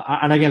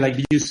 and again, like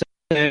you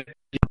said,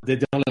 they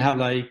only have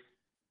like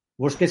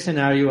worst case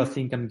scenario, I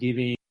think I'm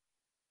giving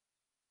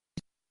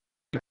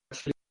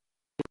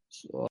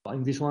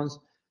in these ones.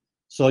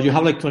 So you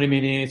have like 20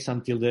 minutes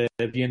until the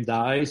VM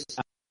dies.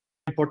 And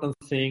the important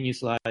thing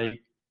is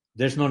like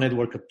there's no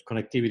network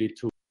connectivity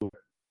to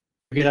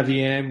get a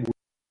VM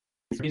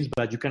with things,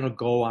 but you cannot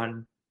go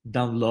and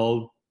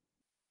download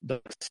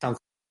something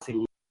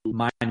to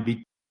mine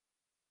be.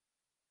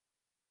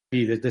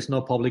 There's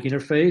no public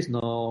interface,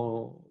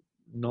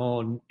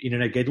 no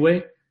internet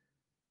gateway.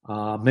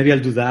 Maybe I'll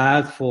do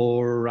that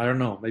for, I don't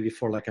know, maybe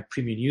for like a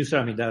premium user.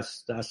 I mean,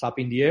 that's up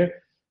in the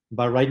air.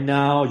 But right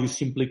now, you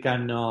simply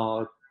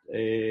cannot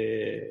do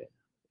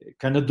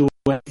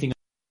anything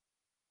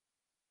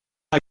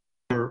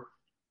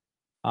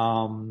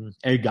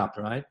air gap,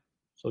 right?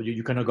 So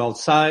you cannot go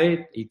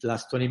outside. It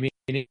lasts 20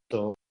 minutes.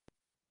 So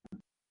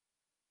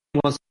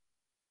once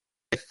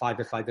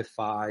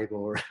F5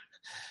 or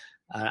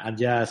and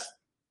just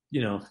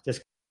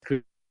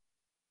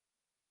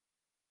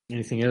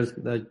anything else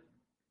that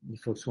you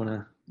folks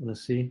wanna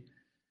see.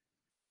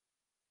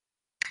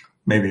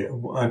 Maybe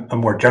a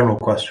more general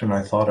question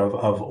I thought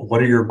of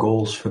what are your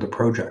goals for the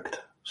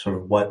project? Sort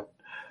of what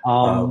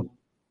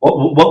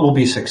will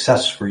be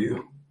success for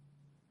you?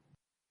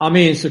 I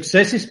mean,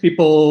 success is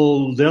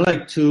people, there are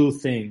like two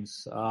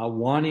things.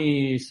 One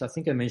is, I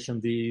think I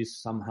mentioned this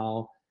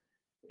somehow.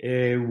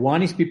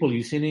 One is people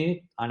using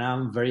it, and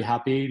I'm very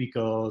happy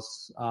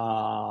because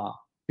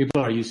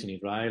people are using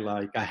it, right?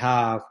 Like I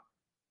have,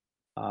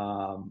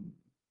 I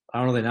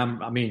don't know the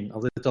number, I mean,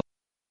 of the top,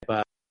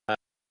 but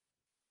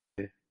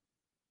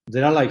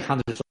there are like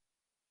hundreds of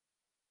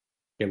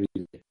every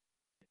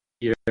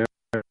year.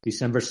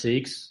 December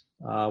 6th,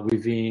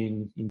 we've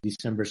been in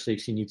December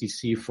 6th in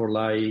UTC for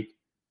like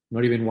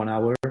not even 1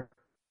 hour.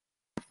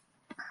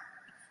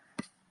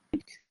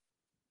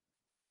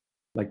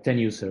 Like 10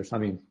 users. I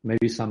mean,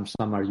 maybe some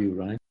are you,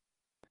 right?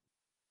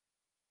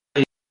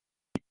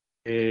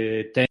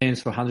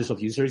 Tens or hundreds of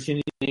users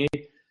in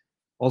it.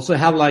 Also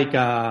have like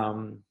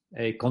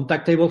a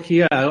contact table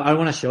here. I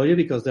want to show you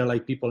because there are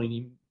like people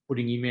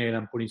putting email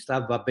and putting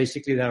stuff, but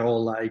basically they're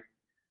all like,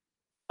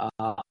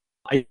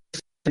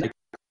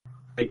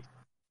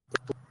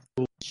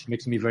 which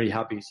makes me very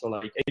happy. So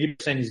like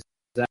 80% is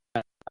that,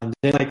 and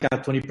then like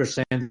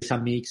 20% is a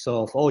mix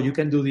of, you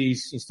can do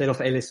this instead of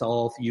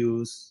LSOF,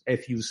 use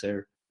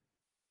fuser,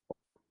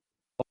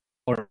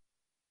 or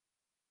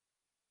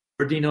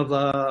of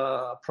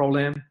the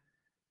problem,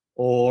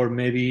 or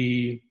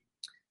maybe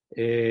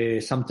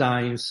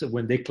sometimes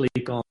when they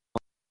click on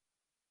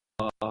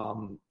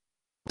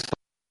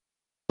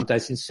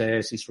advertising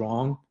says it's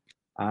wrong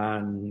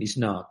and it's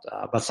not.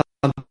 But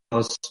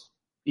sometimes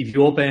if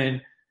you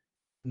open,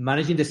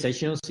 managing the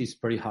sessions is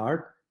pretty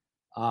hard.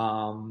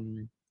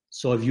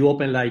 So if you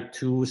open like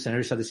two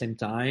scenarios at the same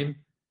time,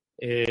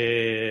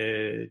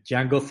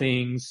 Django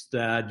thinks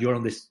that you're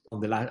on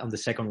the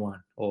second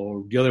one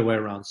or the other way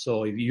around.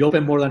 So if you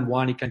open more than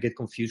one, it can get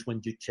confused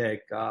when you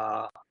check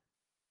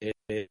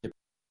the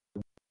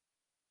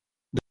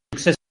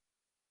success.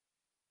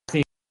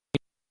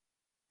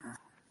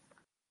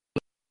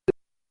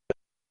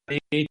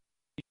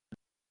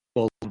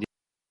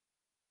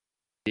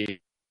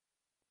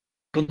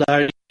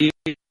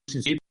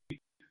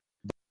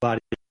 But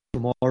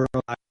tomorrow,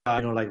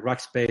 like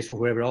Rackspace or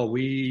whoever,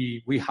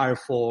 we hire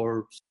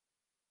for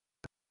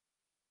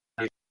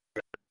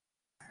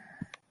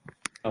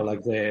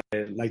like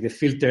the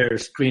filter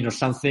screen or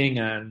something,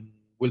 and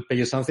we'll pay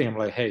you something. I'm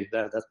like, hey,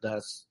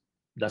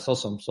 that's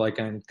awesome. So I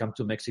can come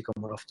to Mexico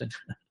more often.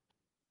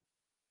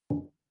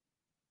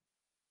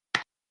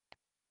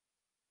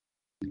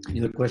 Any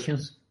other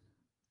questions?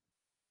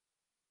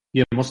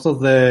 Yeah, most of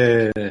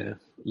the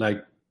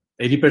like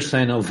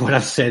 80% of what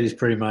I've said is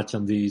pretty much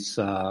on this,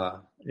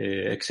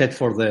 except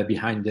for the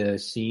behind the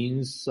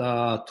scenes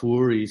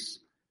tour is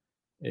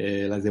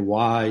like the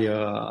why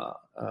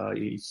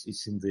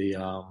is in the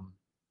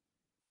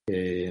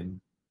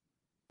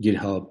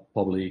GitHub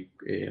public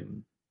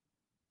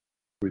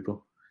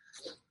repo.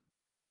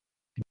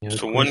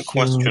 So one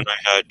question I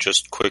had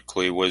just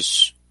quickly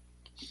was,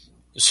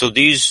 so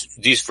these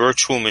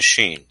virtual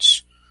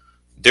machines,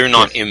 they're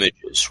not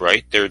images,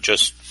 right? They're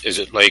just, is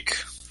it like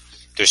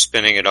they're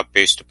spinning it up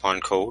based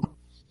upon code?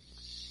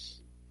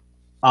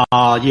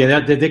 Yeah,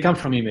 they come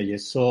from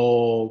images.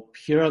 So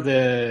here are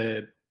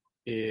the,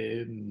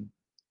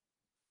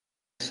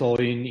 so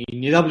in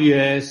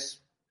AWS,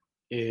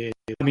 I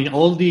mean,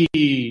 all the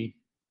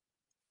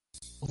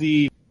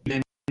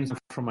elements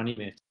from an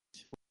image.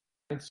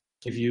 Right? So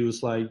if you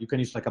use you can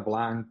use like a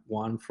blank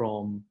one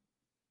from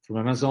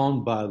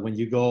Amazon, but when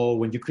you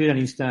create an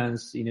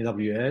instance in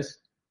AWS,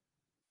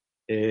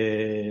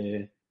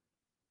 you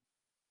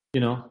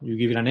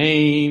give it a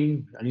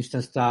name, an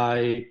instance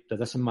type, that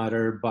doesn't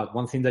matter. But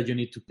one thing that you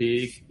need to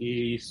pick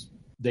is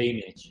the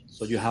image.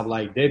 So you have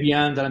like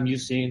Debian that I'm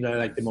using that I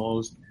like the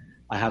most.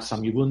 I have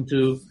some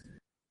Ubuntu.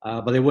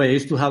 By the way, I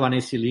used to have an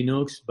AC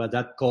Linux, but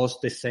that costs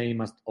the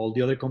same as all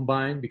the other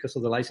combined because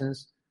of the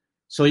license.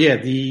 So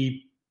yeah,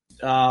 you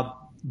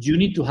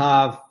need to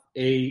have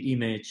a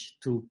image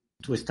to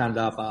to stand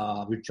up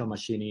a virtual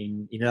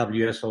machine in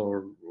AWS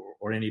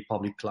or any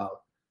public cloud.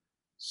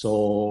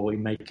 So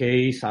in my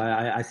case,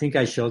 I think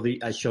I showed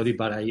it,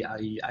 but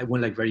I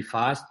went like very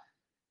fast.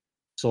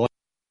 So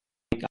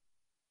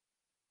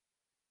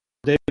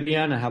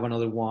Debian, I have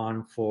another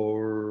one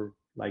for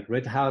like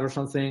Red Hat or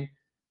something.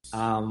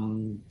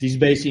 This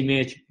base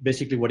image,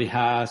 basically what it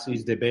has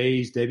is the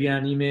base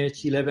Debian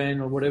image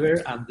 11 or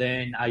whatever, and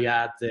then I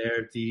add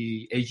there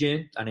the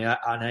agent and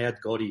I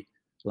add Gori,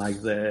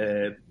 like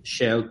the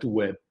shell to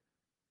web.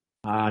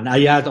 And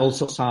I add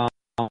also some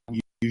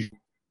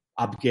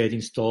apt-get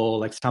install,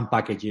 like some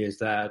packages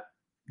that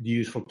you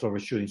use for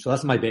troubleshooting. So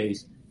that's my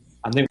base.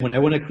 And then when I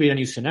want to create a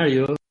new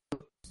scenario,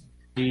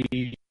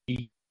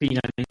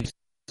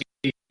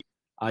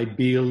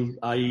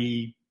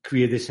 I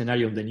create the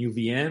scenario on the new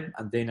VM,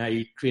 and then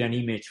I create an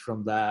image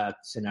from that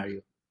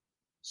scenario.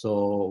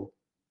 So,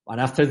 and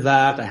after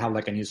that, I have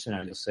like a new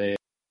scenario, say,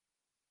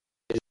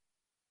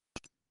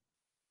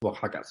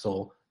 Oaxaca.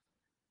 So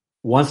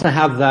once I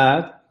have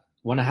that,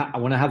 when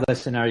I have that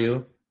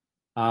scenario,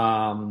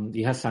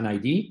 it has an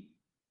ID,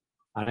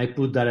 and I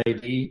put that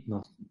ID,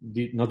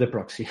 not the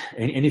proxy,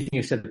 anything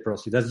except the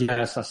proxy. That's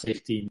just a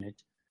safety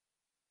image.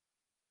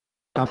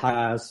 It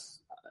has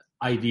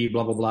ID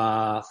blah blah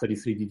blah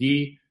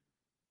 33DD.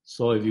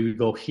 So if you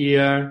go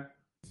here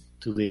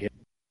to the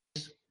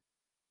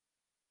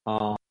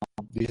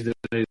this is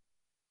the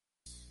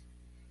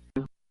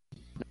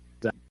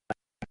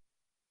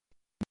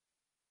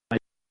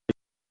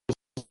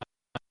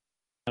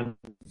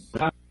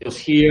it's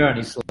here, and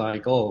it's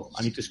like, oh,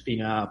 I need to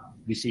spin up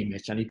this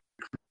image. I need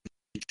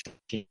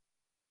to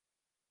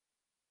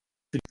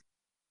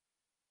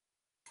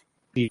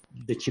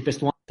the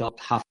cheapest one,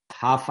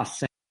 half a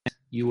cent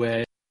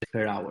US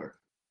per hour.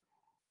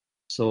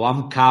 So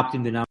I'm capped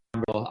in the number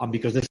and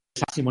because there's a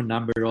maximum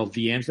number of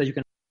VMs that you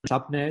can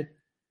subnet.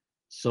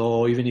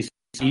 So even if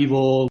it's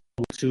able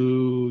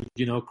to,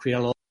 create a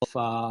lot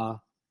of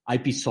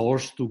IP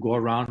source to go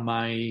around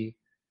my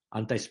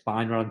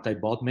anti-spine or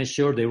anti-bot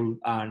measure, there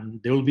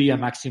will be a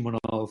maximum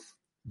of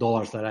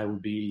dollars that I will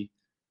be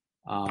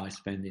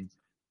spending.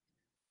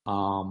 But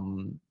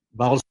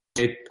also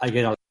I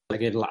get a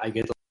lot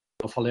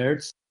of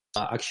alerts.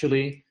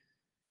 Actually,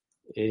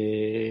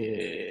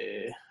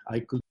 I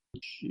could.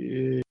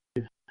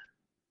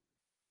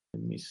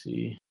 Let me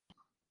see.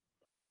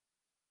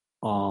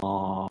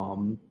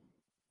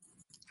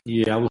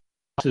 Yeah,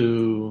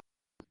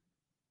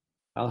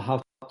 I'll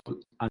have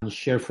to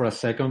unshare for a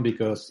second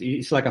because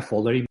it's like a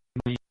folder in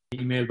my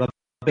email, but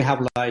they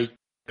have like,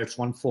 there's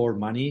one for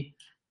money.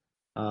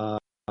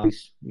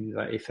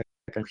 If I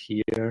can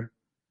hear,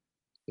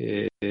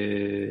 I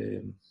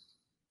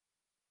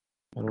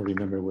don't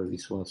remember where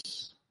this was.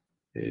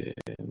 So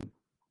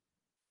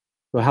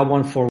I have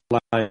one for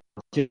like,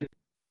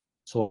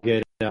 so I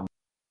get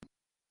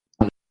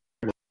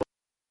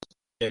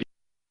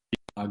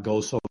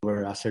goes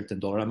over a certain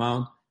dollar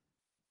amount.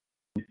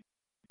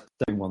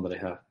 The one that I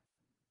have.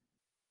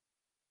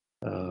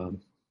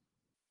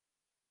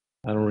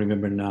 I don't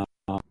remember now.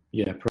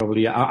 Yeah,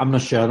 probably. I'm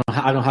not sure.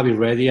 I don't have it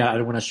ready. I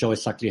don't want to show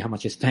exactly how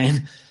much I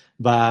spent,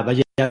 but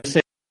yeah, I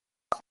say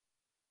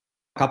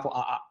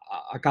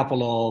a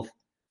couple of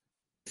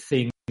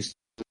things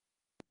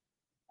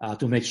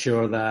to make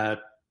sure that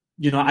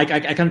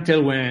I can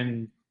tell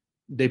when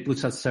they put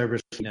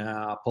SadServers in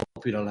a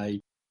popular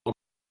like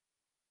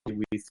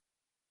with.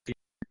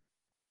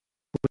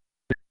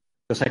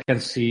 Because I can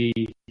see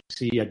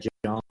a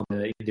jump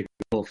in the group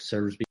of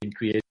servers being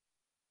created,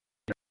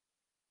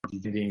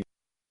 needing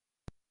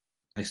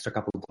extra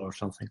couple of dollars or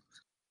something.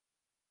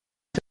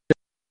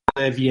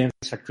 The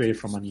VMs are created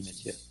from an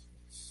image, yeah.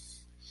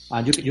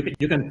 And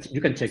you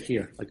can check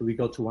here. Like we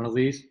go to one of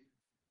these,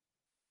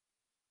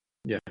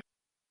 yeah.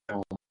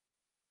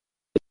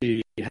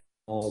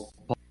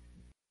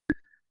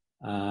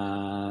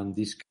 And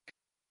this,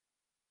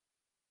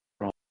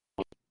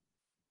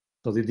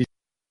 so this.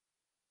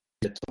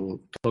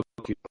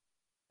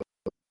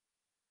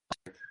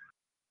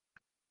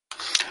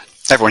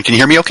 Everyone, can you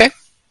hear me okay?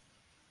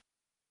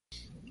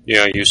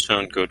 Yeah, you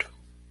sound good.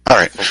 All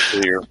right.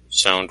 Hopefully your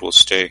sound will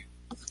stay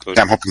good.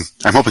 I'm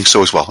hoping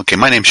so as well. Okay,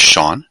 my name's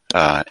Sean,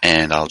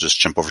 and I'll just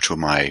jump over to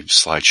my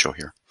slideshow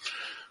here.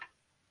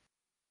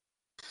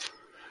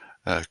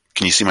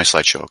 Can you see my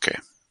slideshow okay?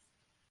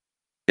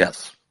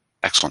 Yes.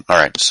 Excellent. All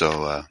right,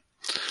 so a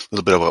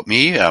little bit about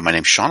me. My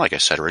name's Sean, like I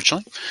said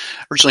originally.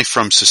 Originally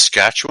from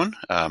Saskatchewan,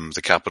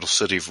 the capital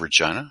city of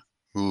Regina.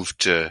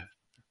 Moved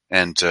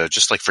and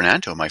just like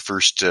Fernando, my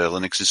first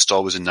Linux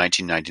install was in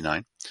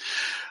 1999.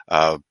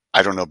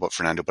 I don't know about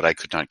Fernando, but I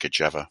could not get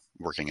Java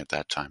working at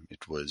that time.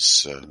 It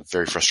was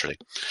very frustrating.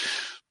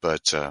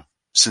 But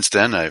since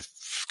then, I've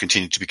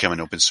continued to become an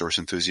open source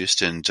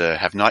enthusiast and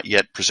have not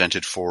yet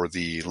presented for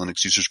the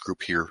Linux users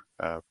group here.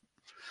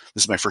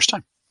 This is my first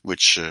time,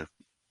 which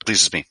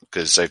pleases me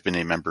because I've been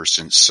a member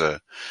since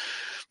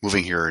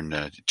moving here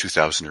in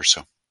 2000 or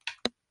so.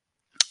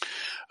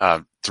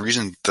 The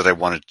reason that I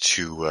wanted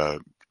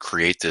to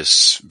create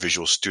this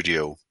Visual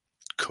Studio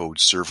Code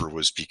server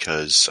was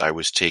because I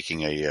was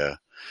taking a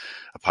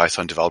a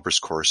Python developers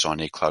course on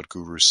a Cloud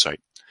Guru's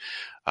site.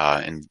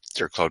 And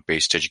they're a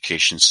cloud-based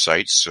education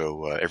site,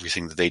 so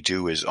everything that they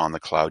do is on the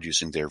cloud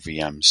using their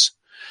VMs.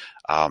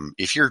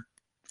 If you're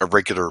a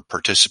regular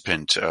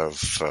participant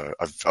of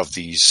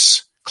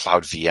these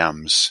cloud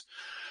VMs,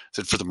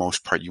 then for the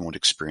most part you won't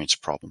experience a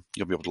problem.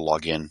 You'll be able to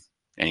log in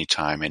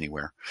anytime,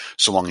 anywhere,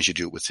 so long as you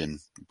do it within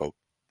about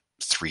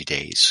 3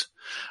 days.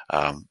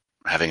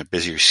 Having a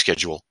busier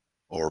schedule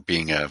or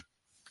being an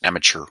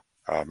amateur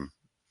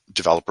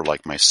developer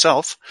like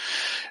myself,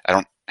 I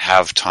don't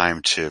have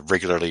time to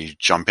regularly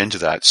jump into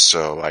that,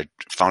 so I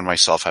found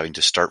myself having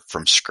to start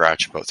from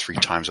scratch about 3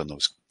 times on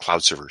those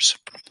cloud servers.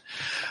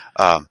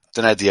 Then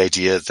I had the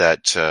idea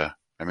that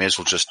I may as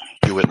well just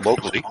do it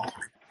locally,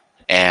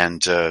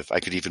 and I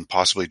could even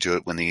possibly do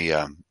it when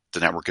the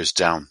network is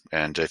down.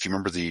 And if you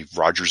remember the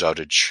Rogers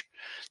outage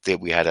that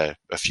we had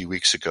a few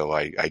weeks ago,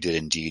 I did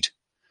indeed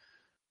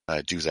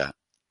do that.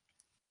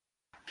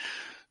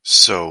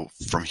 So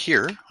from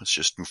here, let's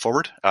just move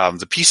forward.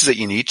 The pieces that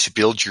you need to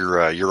build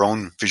your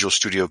own Visual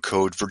Studio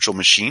Code virtual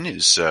machine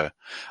is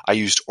I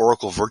used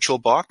Oracle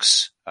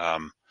VirtualBox,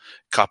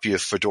 copy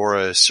of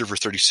Fedora Server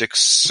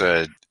 36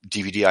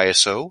 DVD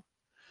ISO,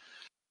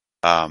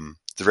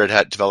 the Red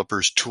Hat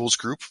Developers Tools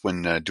Group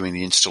when doing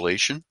the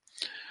installation,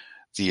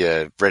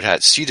 the Red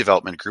Hat C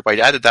Development Group. I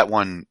added that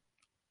one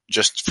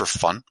just for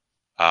fun,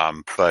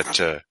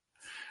 but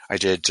I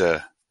did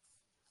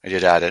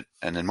add it.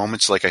 And in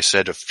moments, like I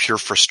said, of pure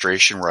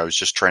frustration where I was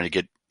just trying to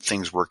get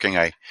things working,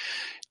 I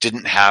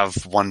didn't have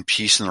one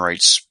piece in the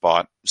right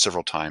spot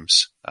several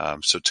times.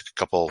 So it took a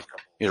couple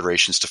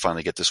iterations to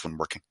finally get this one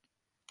working.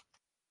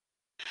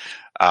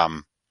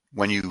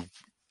 When you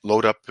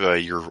load up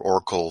your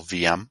Oracle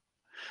VM,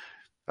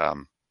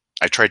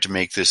 I tried to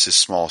make this as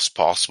small as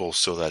possible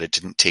so that it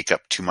didn't take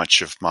up too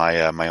much of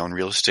my own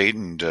real estate,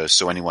 and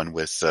so anyone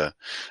with a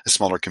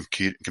smaller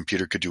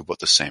computer could do about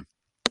the same.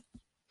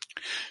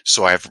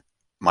 So I have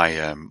my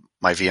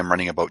VM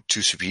running about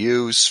 2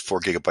 CPUs, 4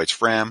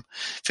 gigabytes RAM,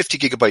 50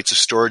 gigabytes of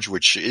storage,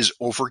 which is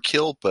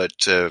overkill, but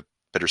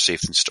better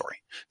safe than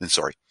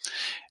sorry.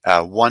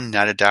 1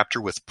 NAT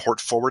adapter with port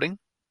forwarding,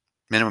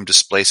 minimum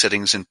display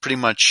settings, and pretty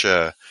much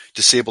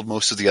disabled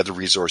most of the other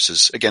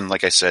resources. Again,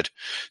 like I said,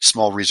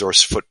 small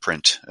resource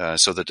footprint,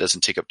 so that it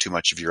doesn't take up too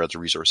much of your other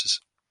resources.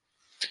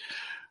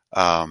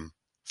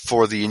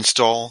 For the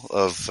install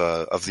of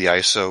the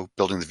ISO,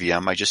 building the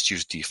VM, I just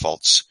use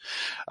defaults.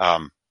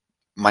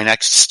 My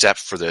next step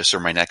for this, or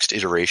my next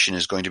iteration,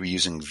 is going to be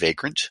using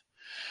Vagrant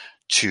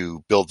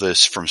to build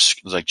this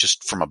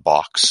from a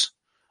box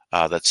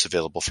that's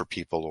available for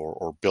people,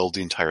 or build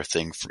the entire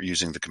thing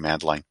using the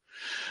command line.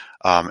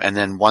 And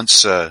then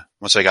once I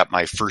got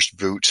my first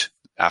boot,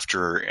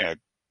 after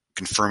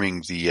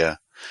confirming the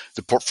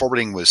port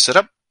forwarding was set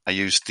up, I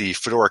used the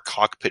Fedora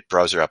Cockpit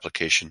browser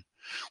application,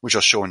 which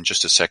I'll show in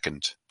just a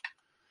second.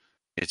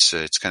 It's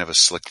kind of a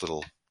slick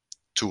little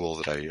tool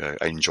that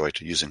I enjoyed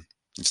using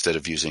instead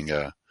of using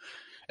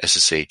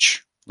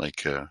SSH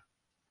like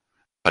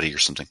Putty or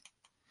something.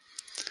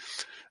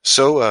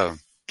 So,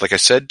 like I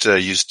said,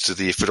 used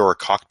the Fedora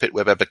Cockpit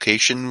web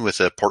application with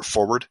a port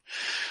forward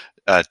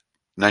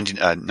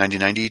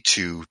 9090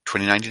 to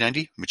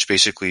 209090, which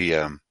basically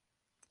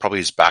probably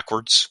is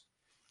backwards.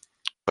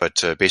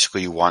 But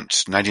basically you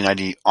want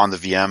 9090 on the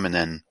VM and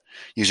then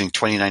using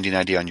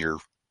 209090 on your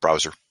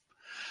browser.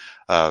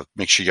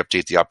 Make sure you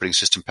update the operating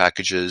system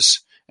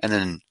packages, and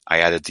then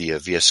I added the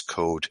VS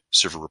Code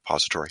server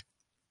repository.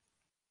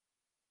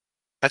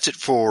 That's it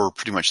for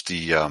pretty much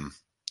the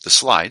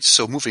slides.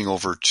 So moving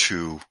over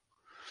to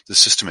the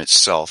system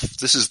itself,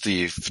 this is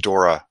the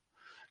Fedora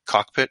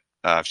Cockpit.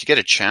 If you get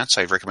a chance,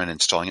 I recommend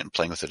installing it and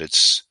playing with it.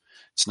 It's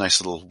a nice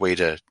little way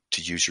to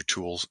use your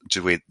tools,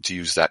 to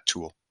use that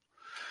tool.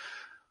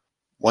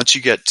 Once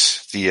you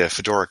get the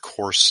Fedora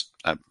course,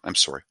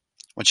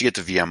 once you get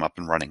the VM up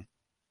and running,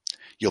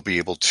 you'll be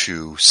able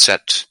to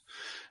set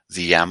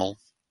the YAML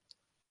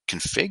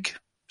config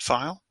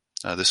file,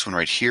 this one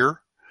right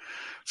here,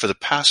 for the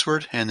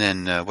password, and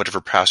then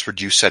whatever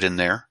password you set in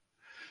there,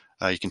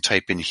 you can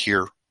type in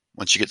here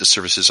once you get the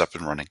services up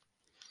and running.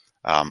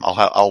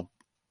 I'll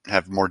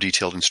have more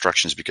detailed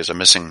instructions because I'm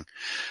missing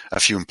a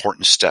few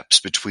important steps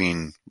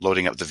between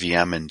loading up the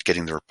VM and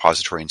getting the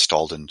repository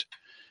installed and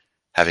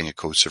having a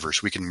code server,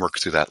 so we can work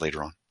through that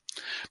later on.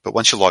 But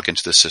once you log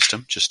into the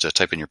system, just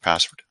type in your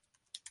password.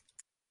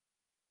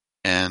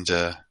 And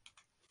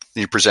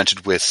you're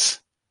presented with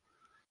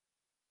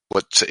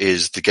what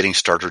is the getting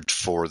started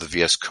for the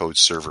VS Code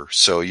server.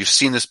 So you've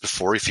seen this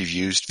before if you've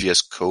used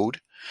VS Code.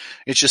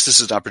 It's just this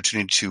is an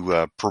opportunity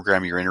to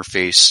program your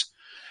interface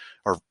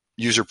or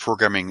user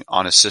programming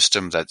on a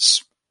system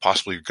that's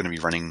possibly going to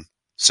be running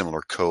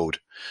similar code.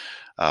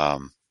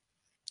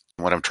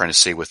 What I'm trying to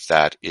say with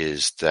that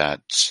is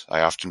that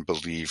I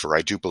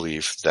do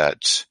believe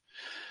that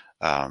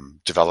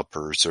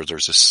developers, or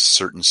there's a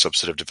certain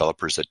subset of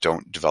developers that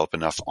don't develop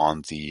enough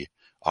on the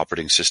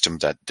operating system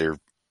that their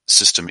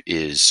system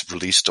is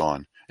released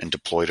on and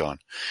deployed on,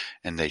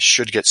 and they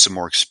should get some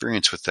more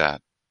experience with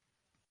that.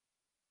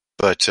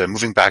 But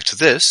moving back to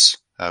this,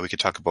 we could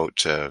talk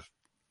about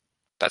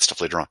that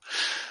stuff later on.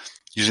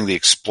 Using the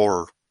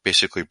Explorer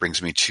basically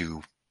brings me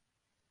to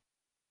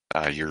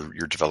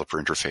your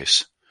developer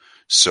interface.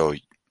 So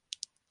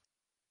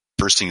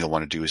first thing you'll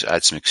want to do is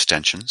add some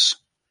extensions.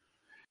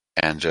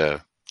 And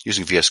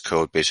using VS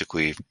Code,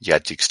 basically, you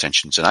add the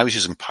extensions. And I was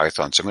using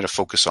Python, so I'm going to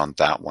focus on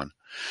that one.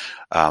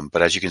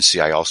 But as you can see,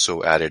 I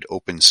also added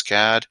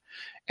OpenSCAD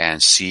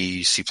and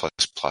C++.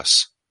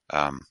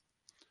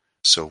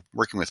 So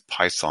working with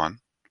Python,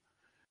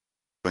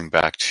 going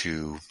back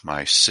to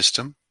my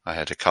system, I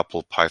had a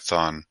couple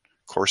Python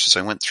courses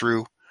I went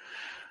through.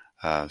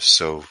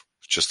 So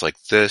just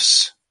like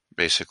this,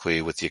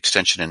 basically with the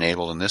extension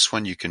enabled in this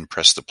one, you can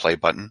press the play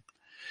button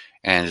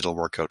and it'll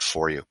work out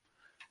for you.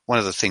 One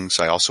of the things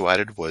I also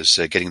added was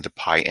getting the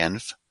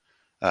PyEnv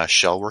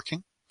shell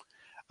working.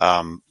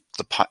 The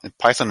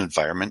Python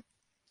environment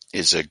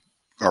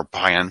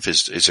PyEnv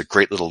is a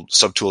great little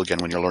subtool again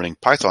when you're learning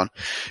Python,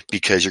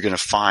 because you're going to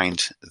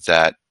find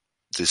that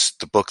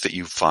the book that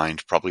you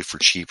find probably for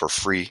cheap or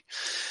free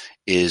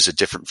is a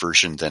different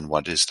version than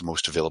what is the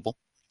most available.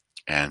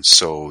 And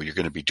so you're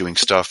going to be doing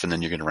stuff and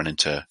then you're going to run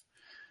into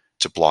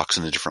blocks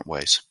in the different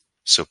ways.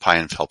 So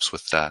PyEnv helps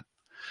with that.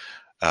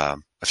 A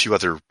few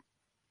other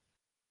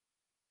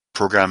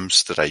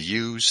programs that I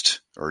used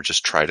or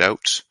just tried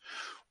out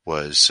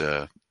was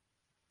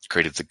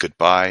created the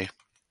Goodbye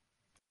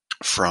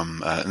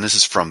from, and this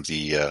is from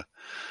the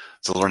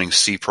Learning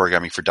C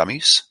Programming for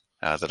Dummies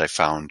that I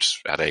found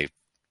at a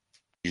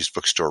used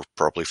bookstore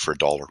probably for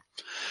 $1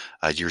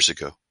 years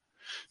ago.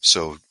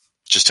 So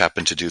just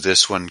happened to do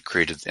this one,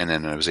 created, and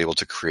then I was able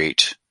to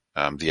create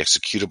the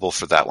executable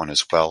for that one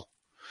as well,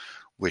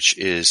 which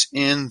is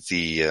in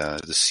the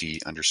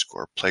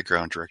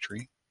C_playground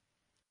directory.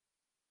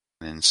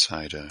 And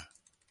inside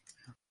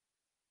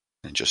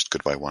and just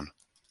Goodbye 1.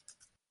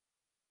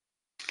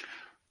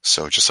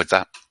 So just like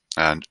that.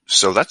 And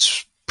so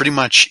that's pretty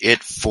much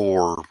it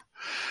for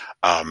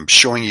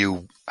showing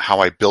you how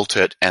I built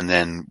it and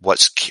then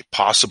what's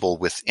possible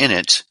within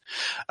it.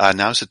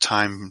 Now's the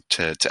time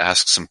to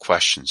ask some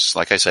questions.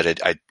 Like I said,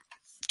 I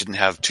didn't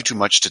have too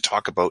much to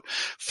talk about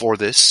for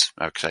this,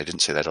 because I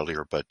didn't say that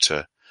earlier, but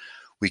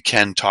we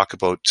can talk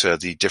about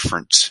the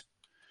different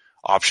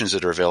options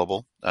that are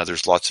available.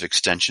 There's lots of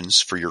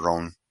extensions for your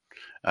own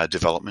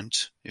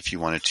development. If you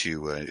wanted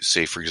to,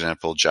 say, for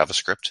example,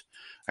 JavaScript,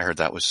 I heard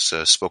that was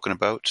spoken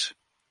about.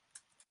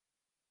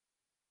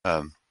 There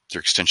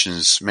are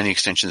many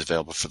extensions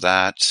available for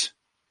that,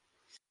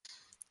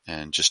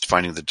 and just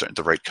finding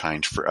the right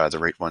kind for the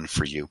right one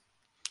for you.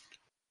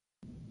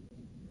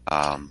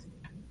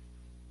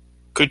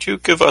 Could you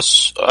give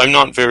us? I'm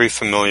not very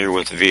familiar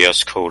with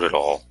VS Code at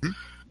all. Mm-hmm.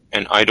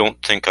 And I don't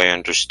think I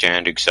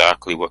understand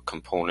exactly what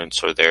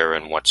components are there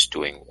and what's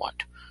doing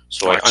what.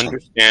 So I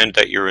understand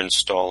that you're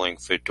installing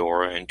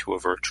Fedora into a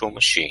virtual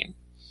machine.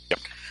 Yep.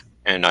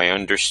 And I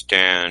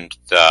understand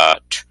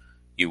that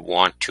you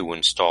want to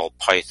install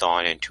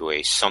Python into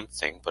a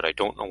something, but I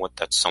don't know what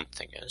that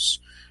something is.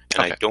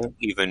 And I don't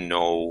even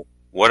know,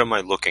 what am I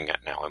looking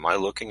at now? Am I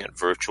looking at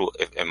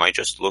am I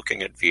just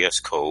looking at VS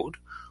Code,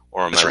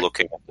 or am I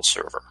looking at the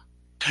server?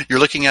 You're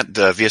looking at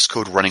the VS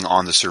Code running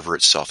on the server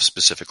itself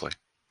specifically.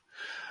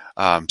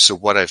 So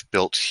what I've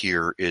built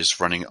here is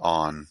running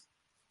on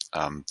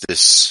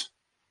this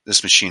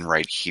machine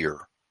right here.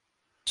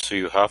 So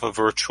you have a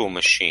virtual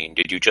machine.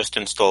 Did you just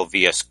install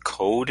VS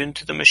Code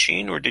into the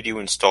machine, or did you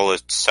install a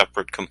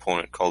separate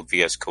component called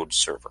VS Code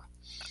Server?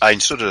 I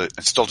installed a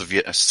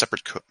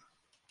separate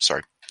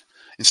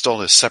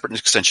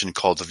extension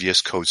called the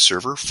VS Code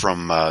Server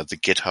from the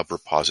GitHub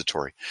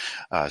repository.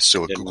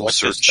 So a then Google what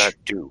search. Does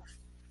that do?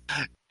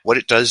 What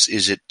it does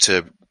is it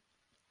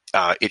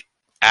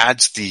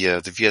adds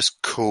the VS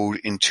Code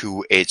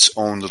into its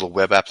own little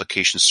web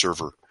application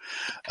server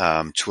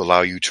to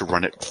allow you to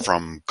run it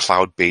from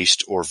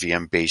cloud-based or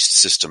VM-based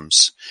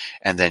systems,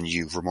 and then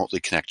you remotely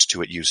connect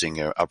to it using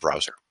a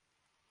browser.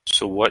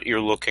 So what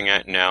you're looking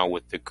at now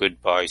with the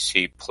Goodbye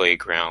C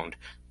Playground,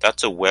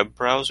 that's a web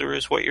browser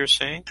is what you're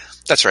saying?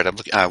 That's right.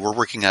 We're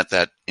working at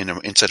that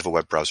inside of a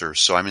web browser.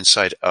 So I'm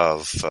inside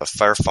of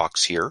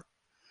Firefox here,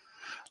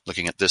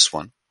 looking at this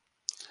one.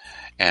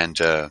 And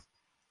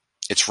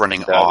it's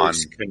running on... That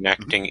is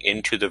connecting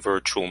into the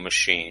virtual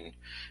machine.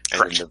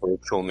 And then the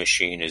virtual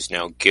machine is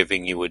now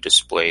giving you a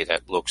display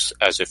that looks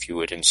as if you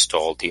had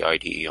installed the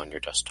IDE on your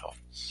desktop.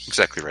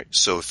 Exactly right.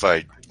 So if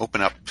I open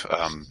up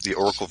the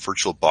Oracle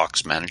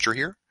VirtualBox Manager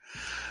here,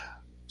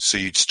 so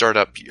you'd set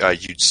up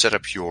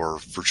your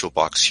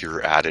VirtualBox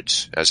here, add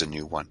it as a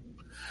new one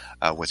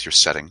with your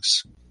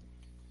settings.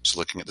 So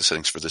looking at the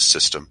settings for this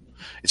system,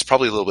 it's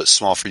probably a little bit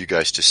small for you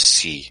guys to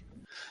see,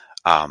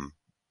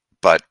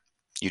 but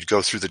you'd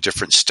go through the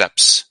different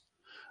steps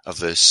of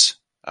this.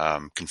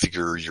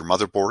 Configure your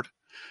motherboard.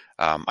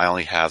 I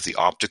only have the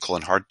optical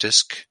and hard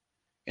disk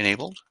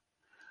enabled.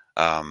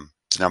 The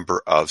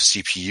number of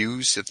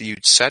CPUs that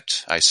you'd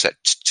set, I set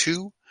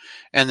 2,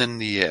 and then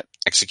the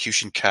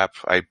execution cap,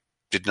 I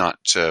did not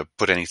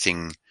put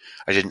anything.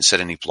 I didn't set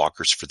any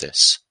blockers for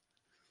this.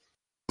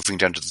 Moving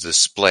down to the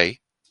display,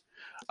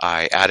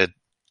 I added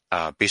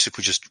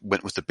basically just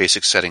went with the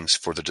basic settings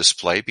for the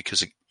display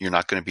because you're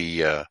not going to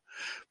be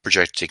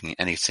projecting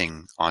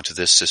anything onto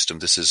this system.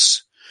 This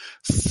is,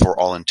 for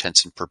all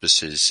intents and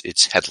purposes,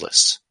 it's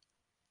headless.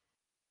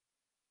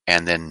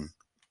 And then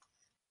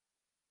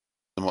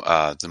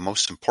the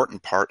most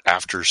important part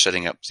after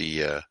setting up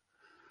the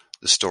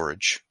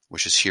storage,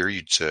 which is here,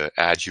 you'd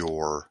add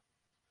your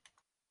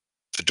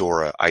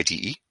Fedora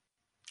IDE.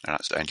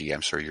 Not IDE,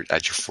 I'm sorry. You'd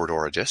add your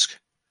Fedora disk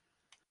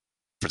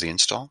for the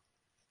install.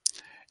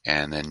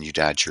 And then you'd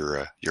add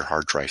your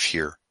hard drive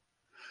here.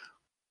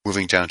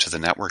 Moving down to the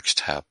Networks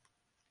tab,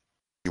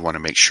 you want to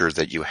make sure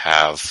that you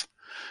have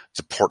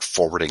the port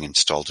forwarding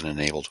installed and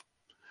enabled.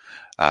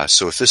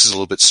 So if this is a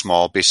little bit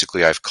small,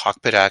 basically I have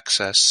cockpit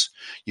access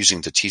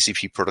using the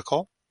TCP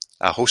protocol.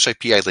 Host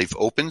IP I leave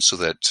open so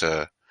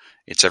that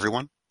it's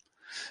everyone.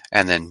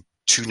 And then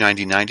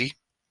 29090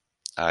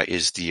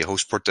 is the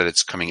host port that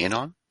it's coming in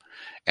on.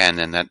 And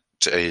then that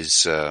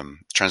is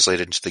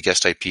translated into the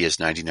guest IP as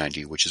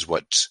 9090, which is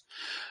what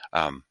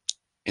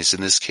is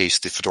in this case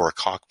the Fedora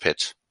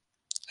cockpit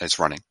is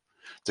running.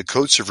 The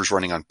code server is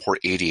running on port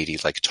 8080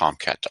 like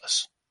Tomcat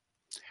does.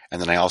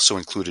 And then I also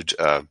included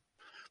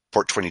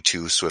port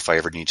 22, so if I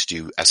ever need to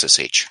do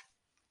SSH.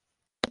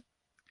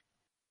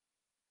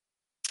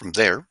 From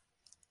there,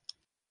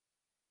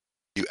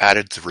 you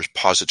added the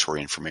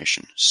repository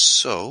information.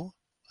 So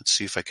let's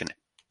see if I can.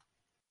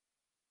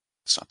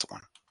 That's not the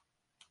one.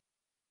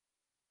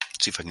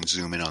 Let's see if I can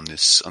zoom in on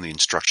this on the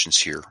instructions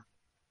here.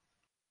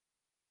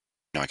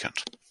 No, I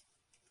can't.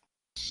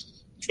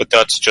 But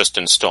that's just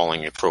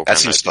installing a program.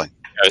 That's installing.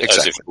 As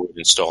Exactly. if you would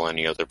install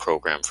any other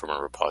program from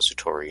a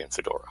repository in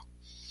Fedora.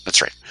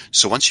 That's right.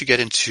 So once you get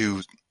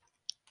into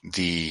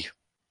the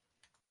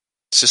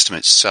system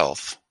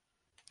itself,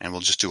 and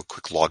we'll just do a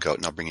quick log out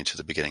and I'll bring you to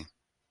the beginning.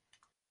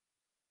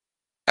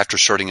 After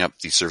starting up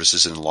the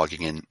services and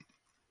logging in,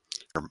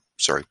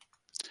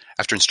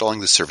 after installing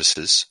the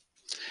services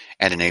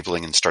and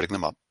enabling and starting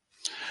them up,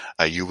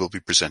 you will be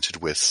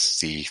presented with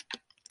the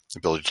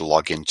ability to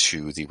log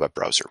into the web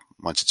browser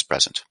once it's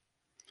present.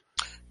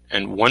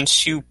 And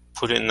once you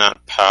put in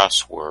that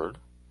password,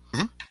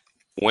 Mhm.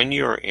 when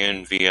you're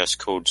in VS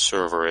Code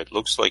Server, it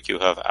looks like you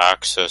have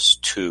access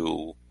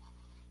to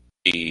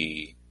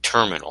the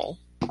terminal.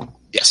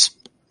 Yes.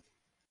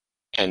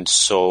 And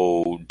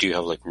so do you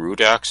have like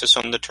root access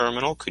on the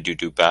terminal? Could you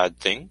do bad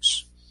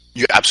things?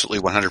 You absolutely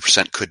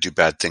 100% could do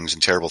bad things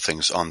and terrible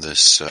things on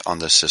this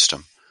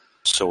system.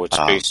 So it's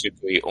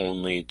basically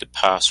only the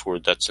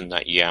password that's in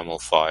that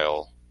YAML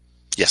file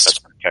Yes, that's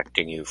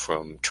protecting you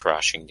from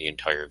trashing the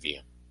entire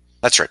VM.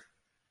 that's right.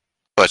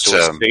 But So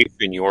it's safe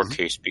in your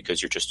case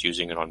because you're just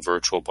using it on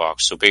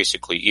VirtualBox. So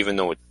basically, even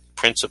though in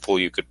principle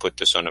you could put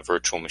this on a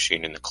virtual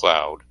machine in the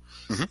cloud,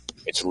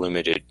 it's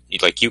limited.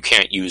 Like, you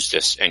can't use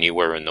this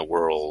anywhere in the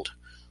world.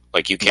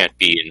 Like, you can't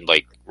be in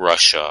like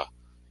Russia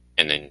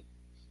and then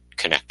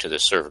connect to the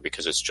server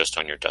because it's just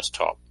on your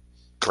desktop.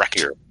 correct.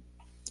 Here.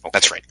 Okay.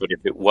 That's right. But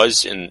if it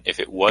was in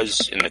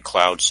the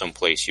cloud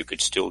someplace, you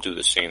could still do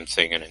the same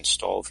thing and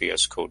install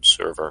VS Code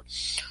Server.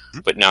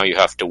 But now you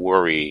have to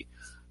worry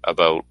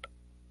about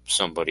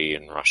somebody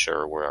in Russia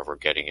or wherever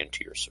getting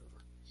into your server.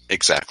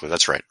 Exactly.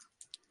 That's right.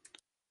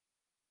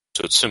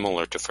 So it's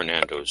similar to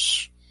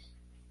Fernando's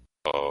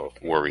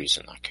worries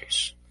in that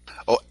case.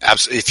 Oh,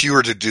 absolutely. If you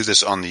were to do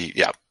this on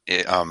the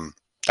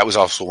that was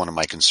also one of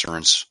my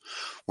concerns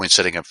when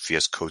setting up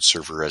VS Code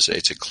Server as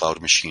it's a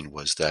cloud machine,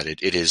 was that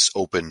it is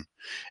open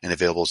and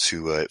available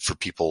to for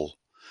people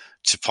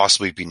to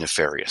possibly be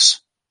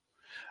nefarious.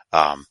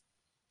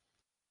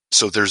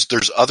 So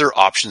there's other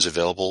options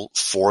available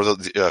for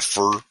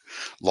for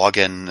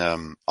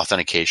login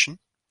authentication.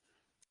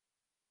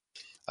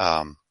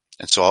 And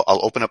so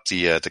I'll open up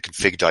the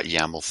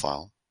config.yaml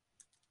file.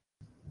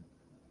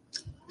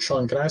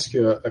 Sean, can I ask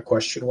you a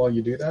question while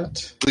you do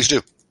that? Please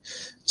do.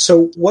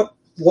 So what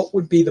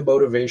would be the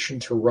motivation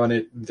to run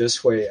it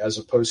this way as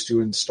opposed to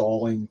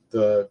installing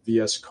the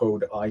VS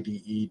Code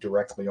IDE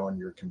directly on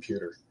your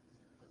computer?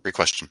 Great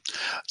question.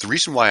 The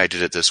reason why I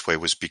did it this way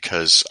was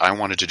because I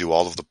wanted to do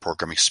all of the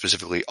programming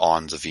specifically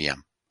on the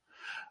VM.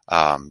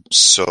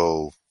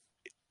 So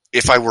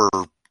if I were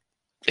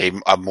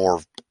a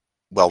more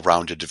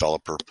well-rounded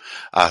developer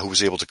who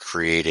was able to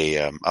create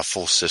a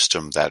full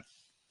system that,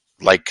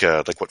 like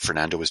what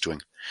Fernando was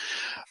doing,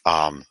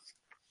 I'd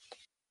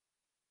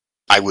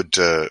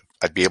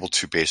be able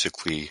to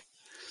basically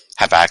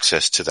have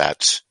access to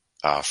that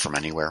from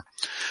anywhere.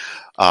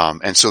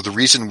 And so the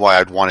reason why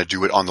I'd want to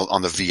do it on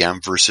the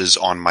VM versus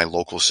on my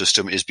local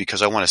system is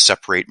because I want to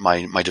separate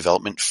my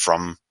development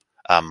from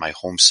my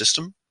home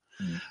system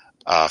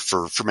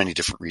for many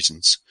different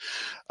reasons.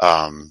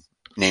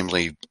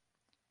 Namely,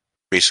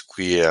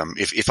 basically,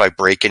 if I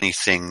break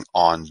anything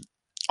on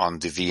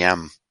the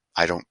VM,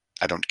 I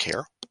don't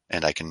care,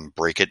 and I can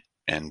break it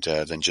and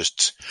then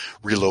just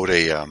reload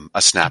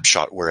a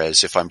snapshot.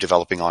 Whereas if I'm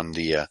developing on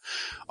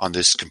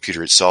this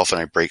computer itself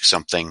and I break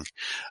something,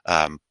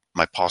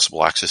 my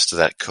possible access to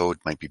that code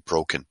might be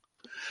broken.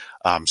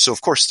 So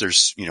of course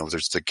there's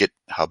the Git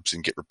hubs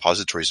and Git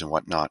repositories and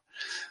whatnot.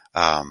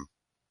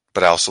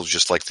 but I also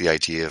just like the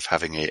idea of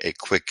having a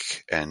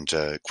quick and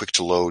quick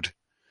to load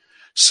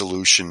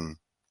solution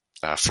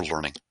for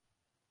learning.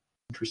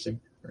 Interesting.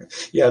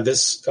 Right. Yeah,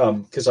 this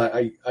because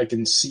I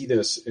can see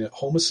this.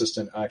 Home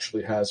Assistant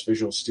actually has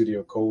Visual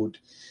Studio Code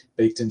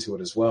baked into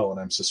it as well, and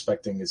I'm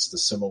suspecting it's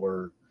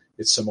similar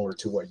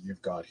to what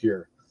you've got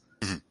here.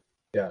 Mm-hmm.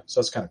 Yeah,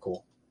 so that's kind of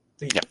cool.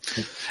 Yeah,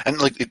 and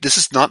like this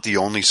is not the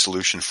only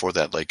solution for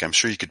that. Like I'm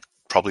sure you could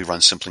probably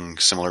run something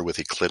similar with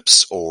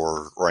Eclipse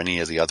or any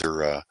of the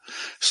other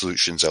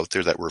solutions out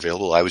there that were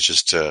available. I was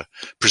just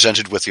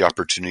presented with the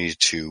opportunity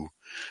to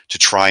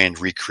try and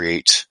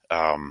recreate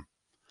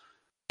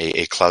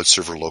a cloud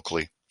server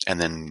locally, and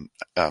then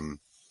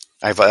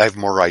I have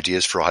more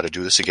ideas for how to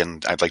do this.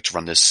 Again, I'd like to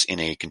run this in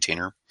a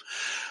container.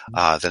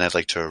 Then I'd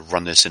like to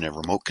run this in a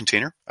remote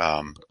container.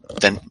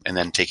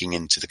 Then taking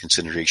into the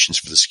considerations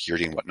for the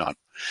security and whatnot.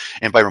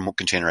 And by remote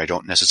container, I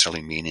don't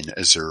necessarily mean in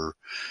Azure,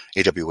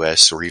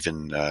 AWS, or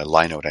even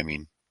Linode. I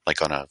mean like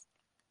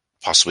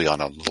possibly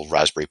on a little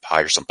Raspberry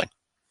Pi or something.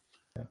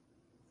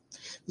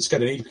 It's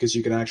kind of neat because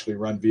you can actually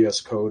run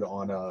VS Code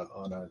on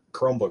a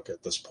Chromebook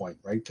at this point,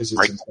 right? Because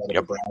it's inside of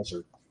a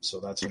browser. So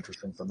that's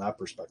interesting from that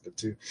perspective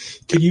too.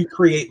 Can you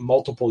create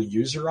multiple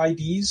user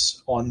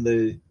IDs on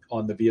the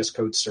VS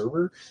Code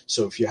server?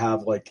 So if you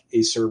have like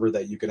a server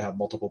that you could have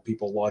multiple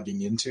people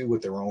logging into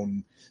with their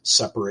own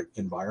separate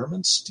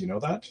environments, do you know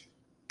that?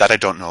 That I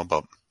don't know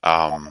about.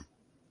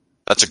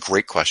 That's a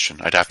great question.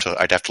 I'd have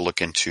to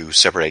look into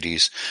separate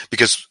IDs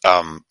because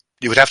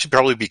it would have to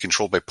probably be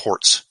controlled by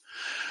ports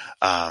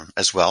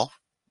as well.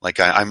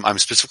 Like I'm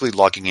specifically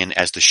logging in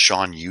as the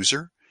Sean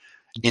user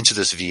into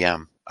this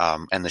VM,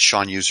 and the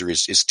Sean user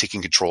is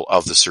taking control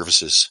of the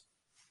services,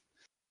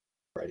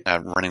 right?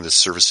 Running the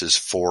services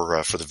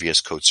for the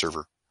VS Code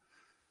server.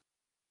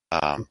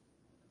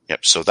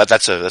 Yep. So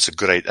that's a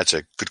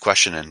good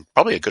question and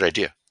probably a good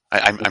idea.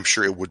 I'm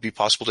sure it would be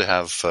possible to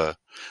have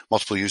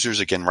multiple users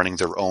again running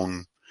their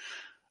own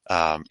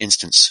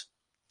instance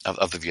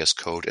of the VS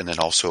Code, and then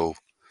also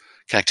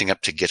connecting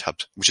up to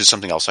GitHub, which is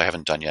something else I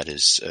haven't done yet.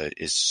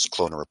 Is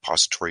clone a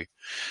repository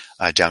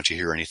down to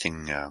here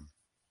anything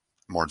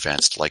more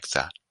advanced like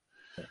that.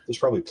 There's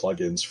probably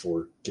plugins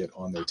for Git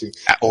on there too.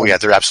 Oh yeah,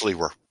 there absolutely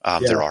were.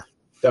 There are.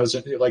 That was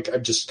like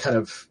I'm just kind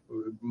of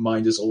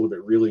mind is a little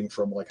bit reeling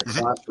from like a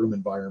classroom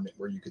environment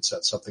where you could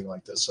set something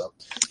like this up.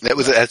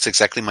 That's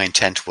exactly my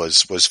intent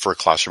was for a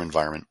classroom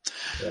environment.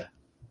 Yeah.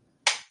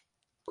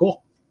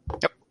 Cool.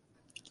 Yep.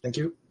 Thank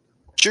you.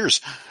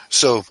 Cheers.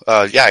 So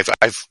I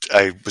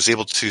was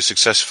able to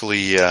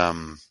successfully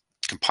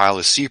compile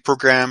a C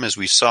program as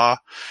we saw,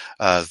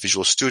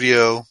 Visual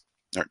Studio.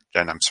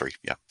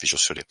 Visual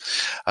Studio,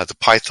 the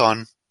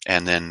Python,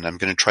 and then I'm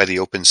going to try the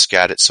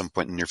OpenSCAD at some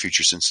point in the near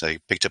future since I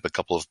picked up a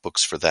couple of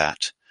books for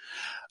that.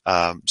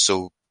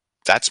 So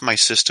that's my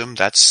system.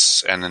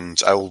 And then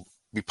I'll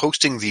be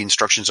posting the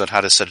instructions on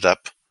how to set it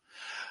up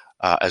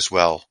as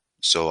well.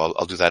 So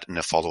I'll do that in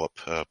a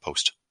follow-up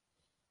post.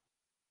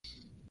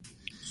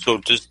 So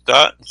does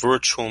that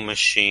virtual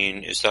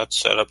machine, is that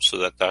set up so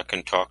that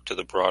can talk to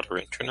the broader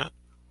internet?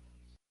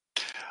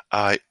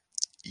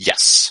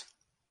 Yes.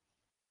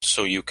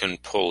 So you can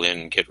pull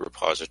in Git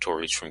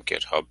repositories from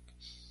GitHub.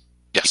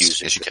 Yes,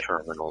 using the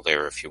terminal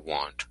there if you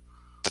want.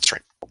 That's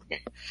right.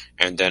 Okay.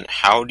 And then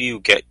how do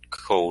you get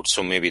code?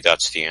 So maybe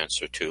that's the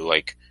answer too.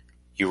 Like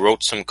you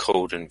wrote some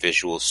code in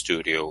Visual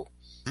Studio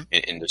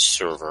in the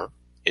server.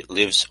 It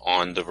lives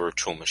on the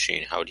virtual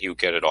machine. How do you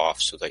get it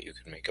off so that you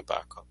can make a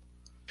backup?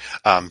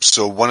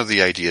 So one of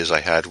the ideas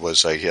I had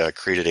was I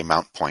created a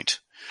mount point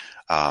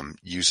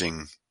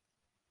using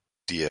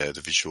the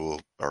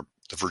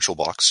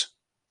VirtualBox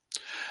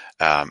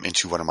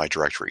into one of my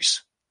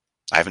directories.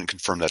 I haven't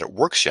confirmed that it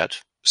works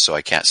yet, so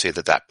I can't say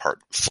that part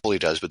fully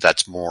does, but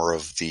that's more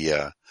of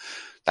the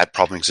that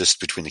problem exists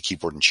between the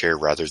keyboard and chair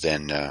rather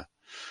than a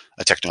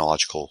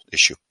technological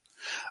issue.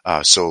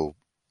 So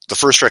the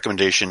first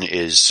recommendation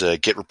is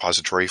Git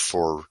repository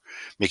for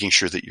making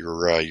sure that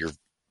your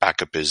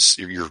backup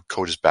your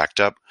code is backed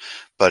up.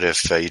 But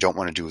if you don't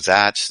want to do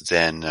that,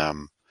 then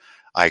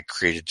I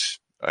created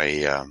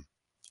a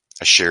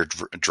shared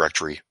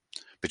directory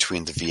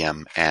between the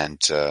VM and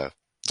the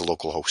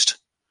local host,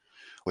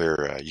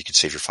 where you can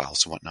save your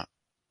files and whatnot.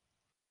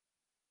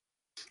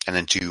 And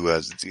then do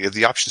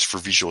the options for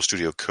Visual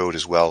Studio Code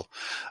as well.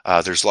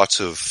 There's lots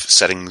of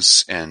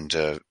settings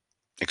and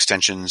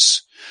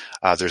extensions.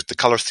 There's the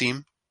color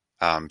theme.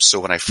 So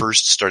when I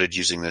first started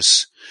using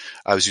this,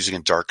 I was using a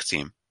dark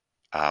theme,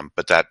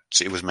 but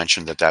it was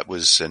mentioned that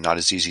was not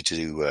as easy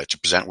to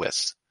present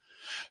with.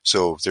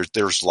 So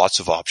there's lots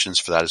of options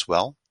for that as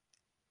well.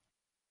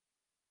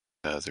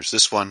 There's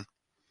this one.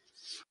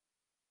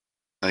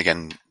 And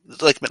again,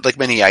 like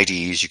many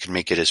IDEs, you can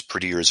make it as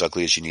pretty or as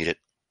ugly as you need it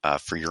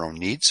for your own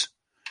needs,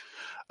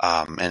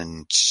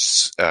 and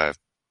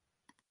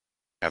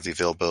have the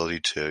availability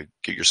to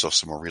get yourself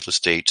some more real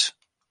estate.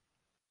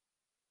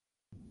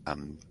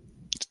 The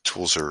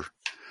tools are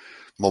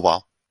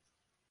mobile,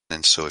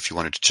 and so if you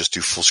wanted to just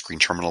do full screen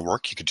terminal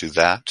work, you could do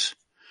that.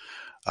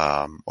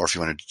 Or if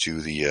you wanted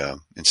to do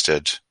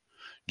instead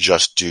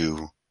just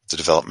do the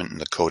development and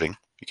the coding.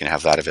 You can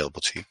have that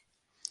available to you.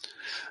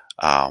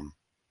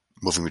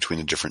 Moving between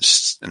the different,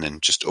 and then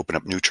just open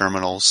up new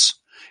terminals.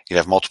 You can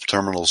have multiple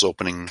terminals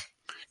opening,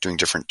 doing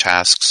different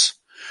tasks.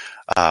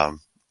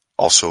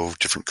 Also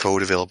different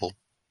code available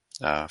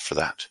for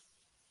that.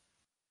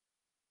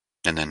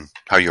 And then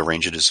how you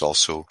arrange it is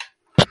also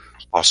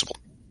possible.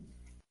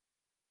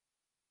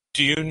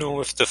 Do you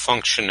know if the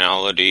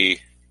functionality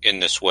in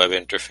this web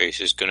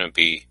interface is going to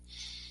be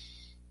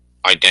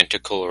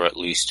identical or at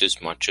least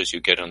as much as you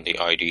get on the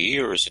IDE,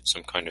 or is it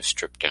some kind of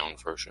stripped down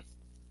version?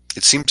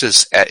 It seems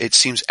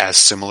as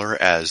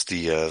similar as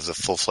the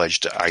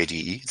full-fledged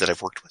IDE that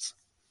I've worked with.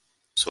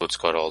 So it's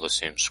got all the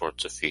same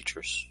sorts of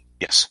features.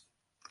 Yes,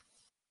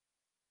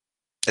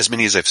 as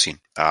many as I've seen.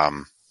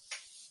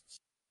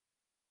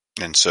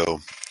 And so,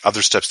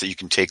 other steps that you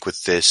can take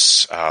with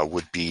this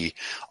would be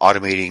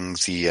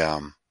automating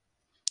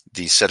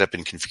the setup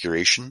and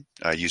configuration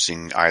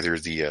using either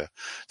the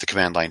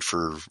command line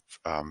for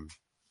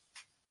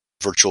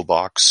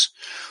VirtualBox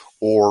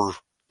or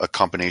a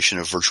combination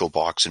of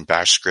VirtualBox and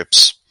Bash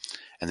scripts,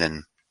 and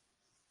then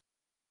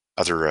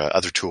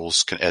other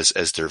tools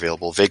as they're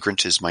available.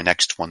 Vagrant is my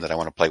next one that I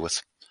want to play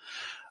with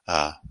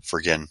for,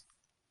 again,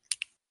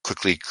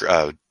 quickly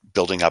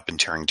building up and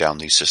tearing down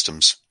these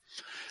systems.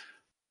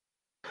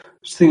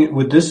 Just thinking,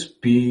 would this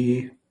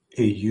be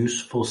a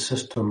useful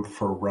system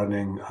for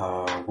running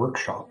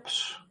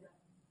workshops?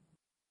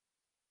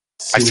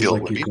 I feel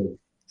it would be.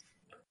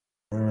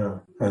 I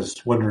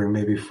was wondering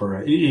maybe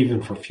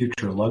even for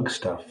future lug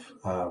stuff,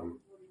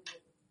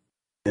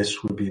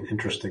 this would be an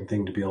interesting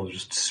thing to be able to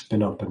just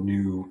spin up a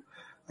new,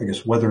 I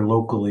guess, whether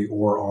locally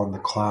or on the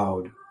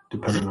cloud,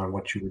 depending on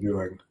what you were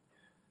doing.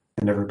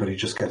 And everybody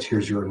just gets,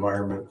 here's your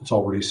environment. It's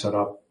already set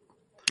up.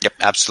 Yep,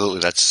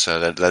 absolutely. That's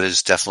that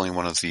is definitely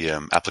one of the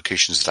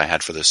applications that I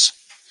had for this.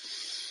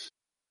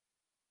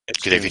 It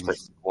seems like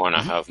you want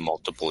to have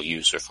multiple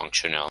user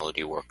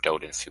functionality worked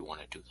out if you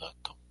want to do that,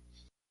 though.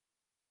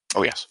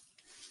 Oh yes,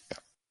 yeah.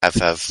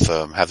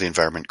 Have the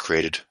environment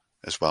created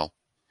as well,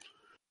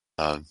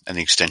 and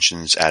the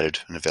extensions added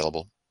and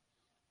available.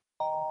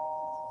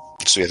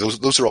 So yeah,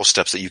 those are all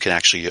steps that you can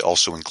actually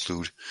also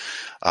include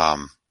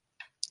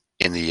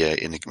in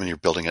the when you're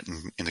building it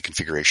in the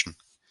configuration.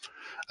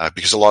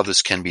 Because a lot of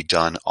this can be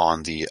done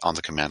on the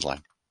command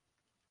line.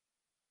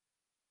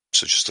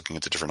 So just looking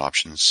at the different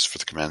options for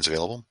the commands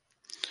available.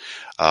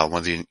 One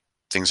of the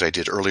things I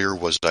did earlier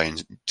was I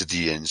did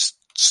the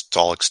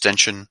install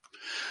extension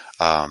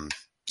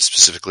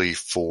specifically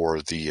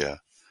for the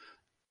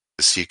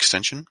C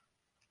extension.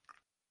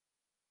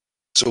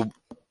 So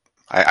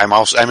I'm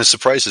as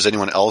surprised as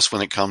anyone else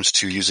when it comes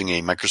to using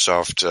a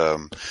Microsoft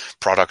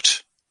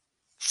product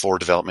for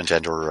development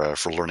and or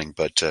for learning,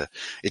 but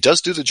it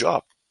does do the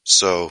job.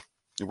 So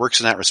it works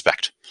in that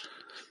respect.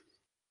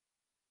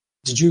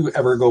 Did you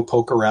ever go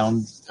poke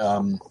around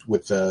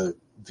with the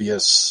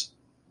VS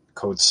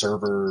Code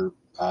server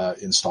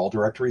install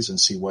directories and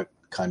see what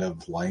kind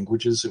of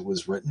languages it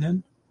was written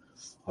in?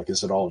 Like,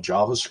 is it all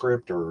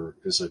JavaScript, or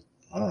is it,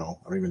 I don't know,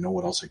 I don't even know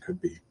what else it could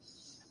be.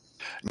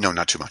 No,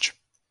 not too much.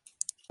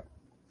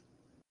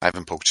 I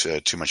haven't poked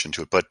too much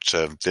into it, but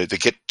the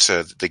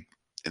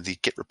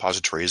Git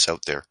repository is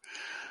out there.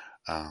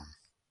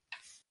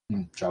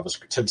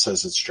 JavaScript. Tim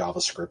says it's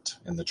JavaScript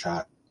in the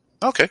chat.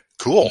 Okay,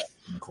 cool.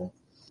 Cool.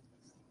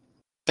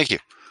 Thank you.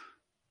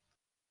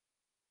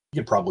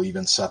 You could probably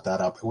even set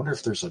that up. I wonder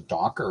if there's a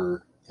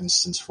Docker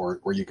instance for it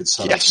where you could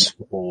set up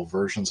multiple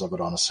versions of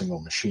it on a single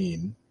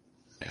machine.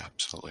 Yeah,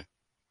 absolutely.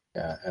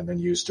 Yeah, and then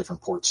use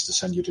different ports to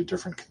send you to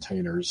different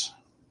containers.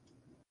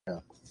 Yeah.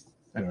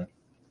 Anyway.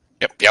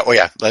 Yep. Yeah. Oh,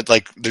 yeah.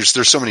 Like,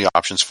 there's so many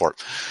options for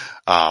it.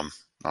 Oh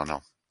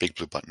no, big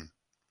blue button,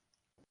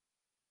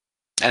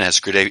 and it has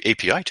a good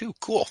API too.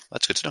 Cool.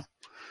 That's good to know.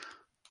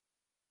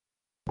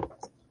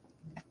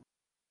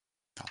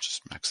 I'll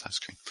just max that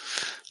screen.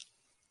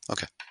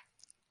 Okay.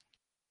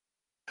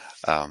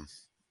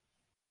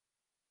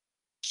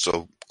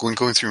 So going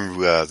through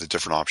the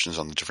different options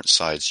on the different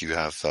sides, you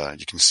have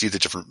you can see the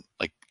different,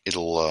 like,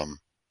 it'll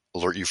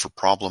alert you for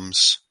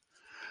problems,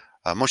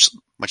 much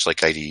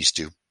like IDEs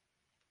do.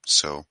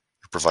 So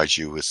it provides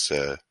you with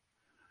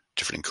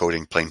different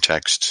encoding, plain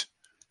text.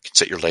 You can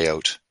set your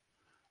layout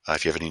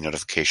if you have any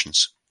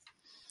notifications,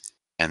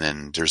 and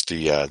then there's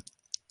the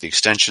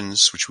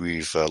extensions, which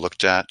we've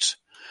looked at.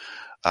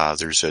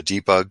 There's a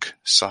debug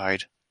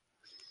side.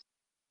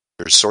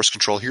 There's source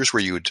control. Here's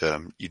where you'd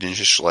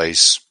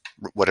initialize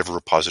whatever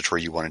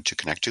repository you wanted to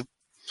connect to.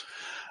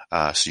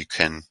 So you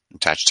can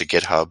attach to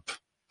GitHub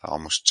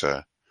almost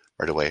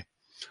right away.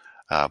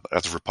 But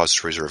other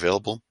repositories are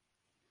available,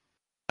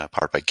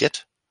 powered by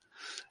Git.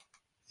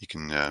 You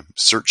can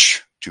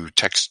search, do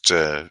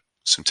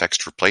some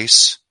text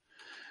replace,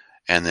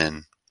 and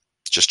then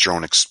just your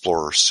own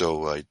explorer.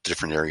 So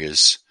different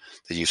areas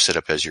that you've set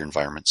up as your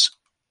environments.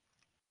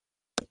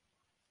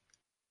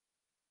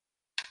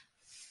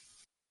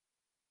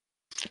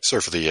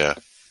 Sorry for the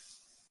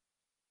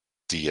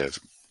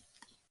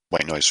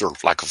white noise or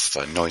lack of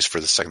noise for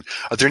the second.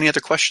 Are there any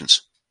other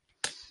questions?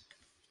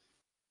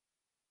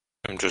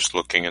 I'm just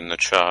looking in the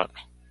chat.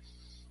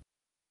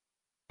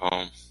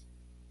 I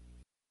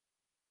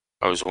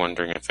was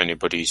wondering if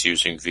anybody's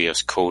using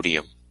VS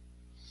Codium,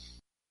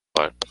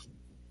 but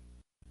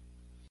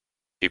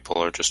people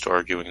are just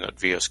arguing that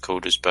VS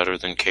Code is better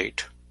than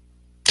Kate.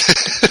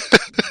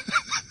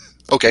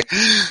 Okay.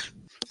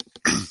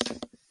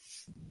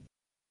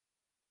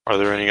 Are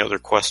there any other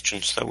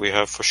questions that we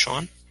have for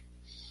Sean?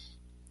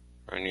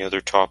 Or any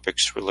other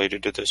topics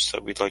related to this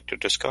that we'd like to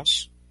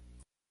discuss?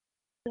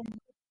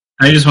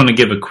 I just want to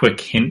give a quick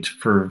hint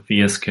for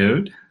VS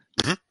Code.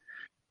 Mhm.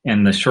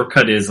 And the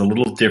shortcut is a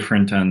little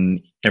different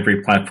on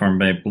every platform,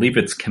 but I believe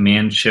it's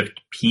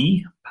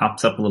Command-Shift-P,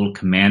 pops up a little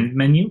command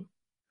menu.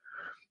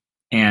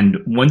 And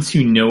once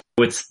you know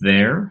it's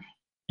there,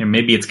 or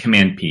maybe it's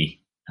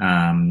Command-P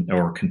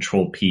or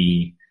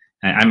Control-P.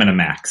 I'm on a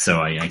Mac,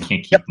 so I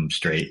can't keep them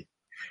straight.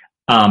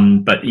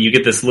 But you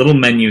get this little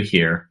menu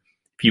here.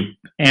 If you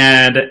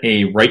add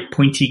a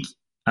right-pointy,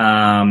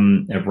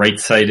 a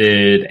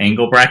right-sided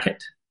angle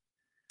bracket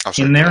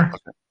in there,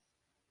 Okay.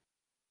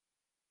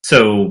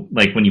 so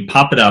like when you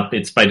pop it up,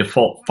 it's by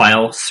default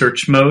file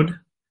search mode.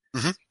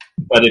 Mhm.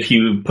 But if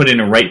you put in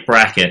a right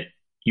bracket,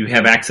 you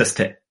have access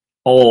to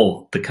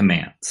all the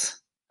commands.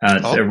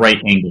 The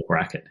right angle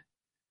bracket.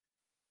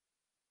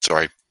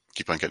 Sorry,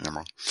 keep on getting them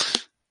wrong.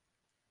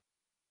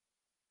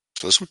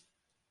 So this one?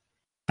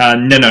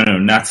 No,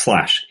 not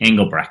slash.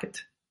 Angle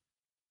bracket.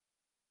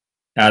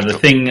 The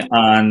thing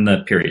on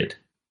the period.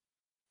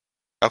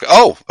 Okay.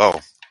 Oh,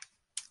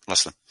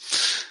 less than.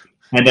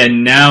 And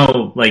then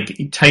now,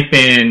 like, type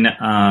in,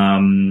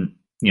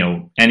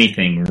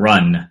 anything,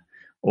 run,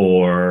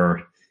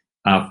 or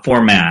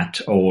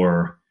format,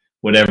 or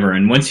whatever.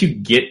 And once you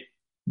get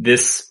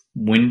this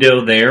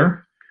window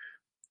there,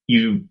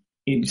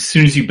 as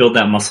soon as you build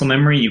that muscle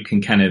memory, you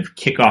can kind of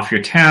kick off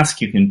your task.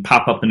 You can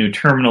pop up a new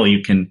terminal.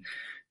 You can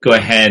go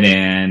ahead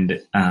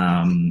and,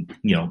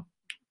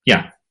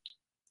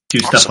 do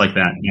stuff like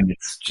that. And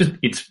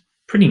it's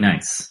pretty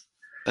nice.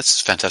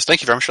 That's fantastic.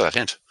 Thank you very much for that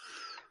hint.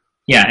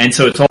 Yeah, and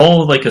so it's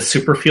all like a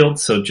super field.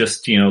 So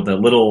just, the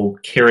little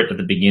caret at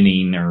the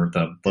beginning, or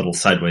the little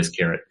sideways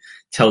caret,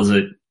 tells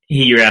it,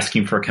 hey, you're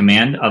asking for a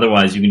command.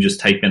 Otherwise, you can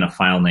just type in a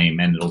file name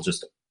and it'll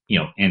just,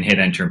 and hit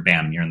enter,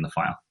 bam, you're in the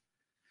file.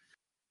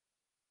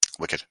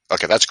 Wicked.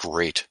 Okay, that's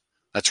great.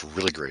 That's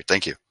really great.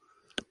 Thank you.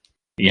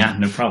 Yeah,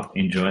 no problem.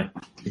 Enjoy.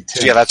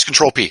 So yeah, that's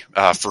Control P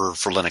for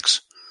Linux.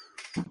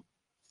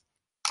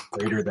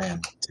 Greater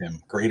than,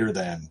 Tim. Greater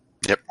than.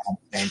 Yep.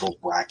 Angle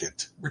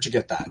bracket. Where'd you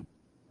get that?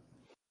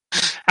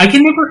 I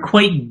can never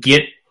quite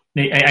get.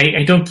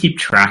 I don't keep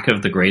track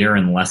of the greater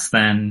and less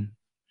than.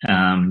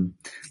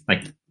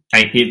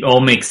 It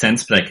all makes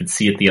sense, but I could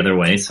see it the other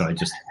way, so I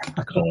just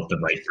call it the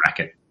right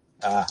bracket.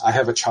 I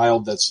have a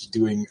child that's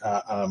doing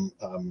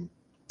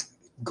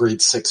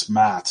grade 6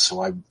 math,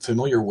 so I'm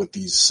familiar with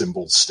these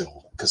symbols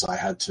still because I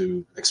had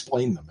to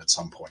explain them at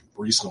some point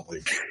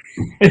recently.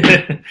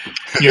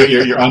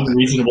 your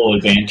unreasonable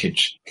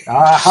advantage.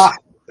 Aha!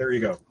 There you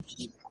go.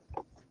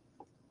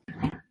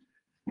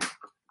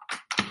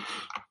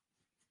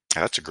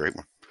 Yeah, that's a great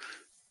one.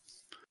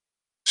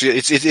 So yeah,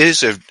 it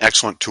is an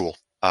excellent tool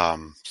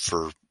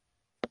for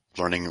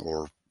learning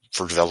or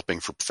for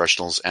developing for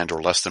professionals and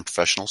or less than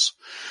professionals.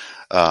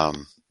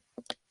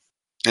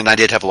 And I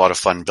did have a lot of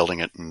fun building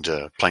it and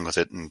playing with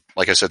it. And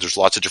like I said, there's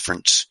lots of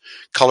different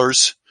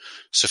colors.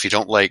 So if you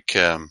don't like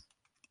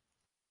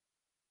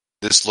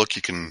this look,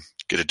 you can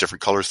get a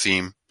different color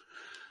theme.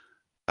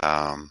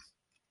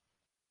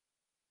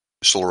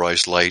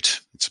 Solarized light,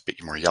 it's a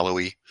bit more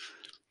yellowy.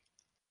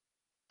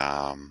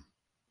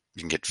 You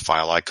can get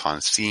file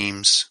icon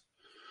themes.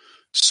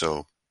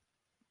 So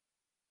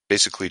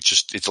basically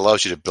it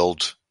allows you to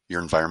build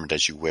your environment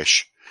as you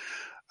wish.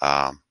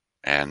 And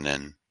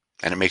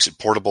it makes it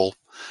portable.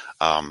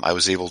 I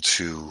was able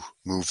to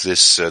move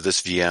this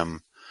VM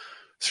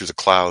through the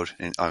cloud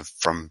and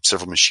from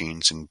several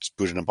machines and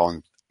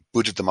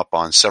booted them up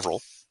on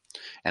several,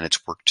 and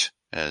it's worked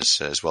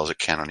as well as it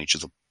can on each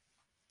of them.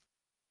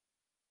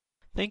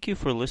 Thank you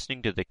for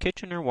listening to the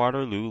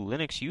Kitchener-Waterloo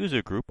Linux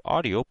User Group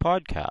audio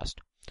podcast.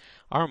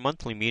 Our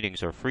monthly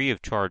meetings are free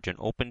of charge and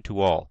open to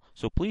all,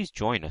 so please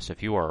join us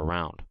if you are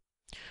around.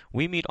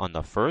 We meet on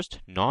the first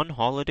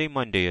non-holiday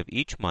Monday of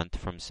each month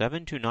from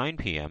 7 to 9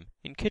 p.m.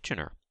 in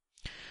Kitchener.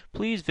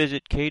 Please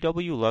visit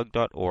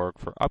kwlug.org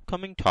for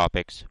upcoming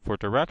topics, for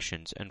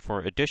directions, and for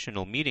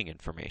additional meeting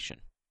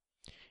information.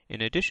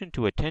 In addition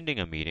to attending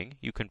a meeting,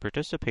 you can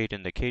participate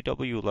in the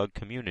KWLUG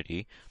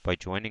community by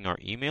joining our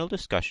email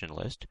discussion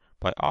list,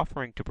 by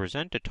offering to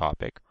present a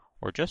topic,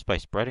 or just by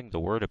spreading the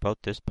word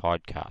about this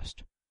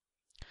podcast.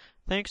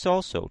 Thanks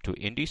also to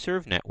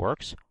IndieServe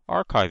Networks,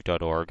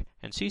 Archive.org,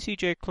 and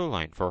CCJ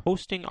Clearline for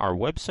hosting our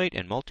website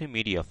and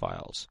multimedia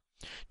files,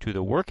 to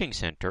the Working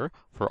Center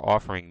for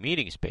offering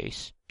meeting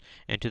space,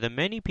 and to the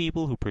many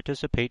people who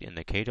participate in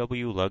the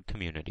KWLUG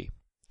community.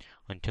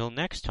 Until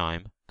next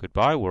time,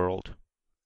 goodbye world.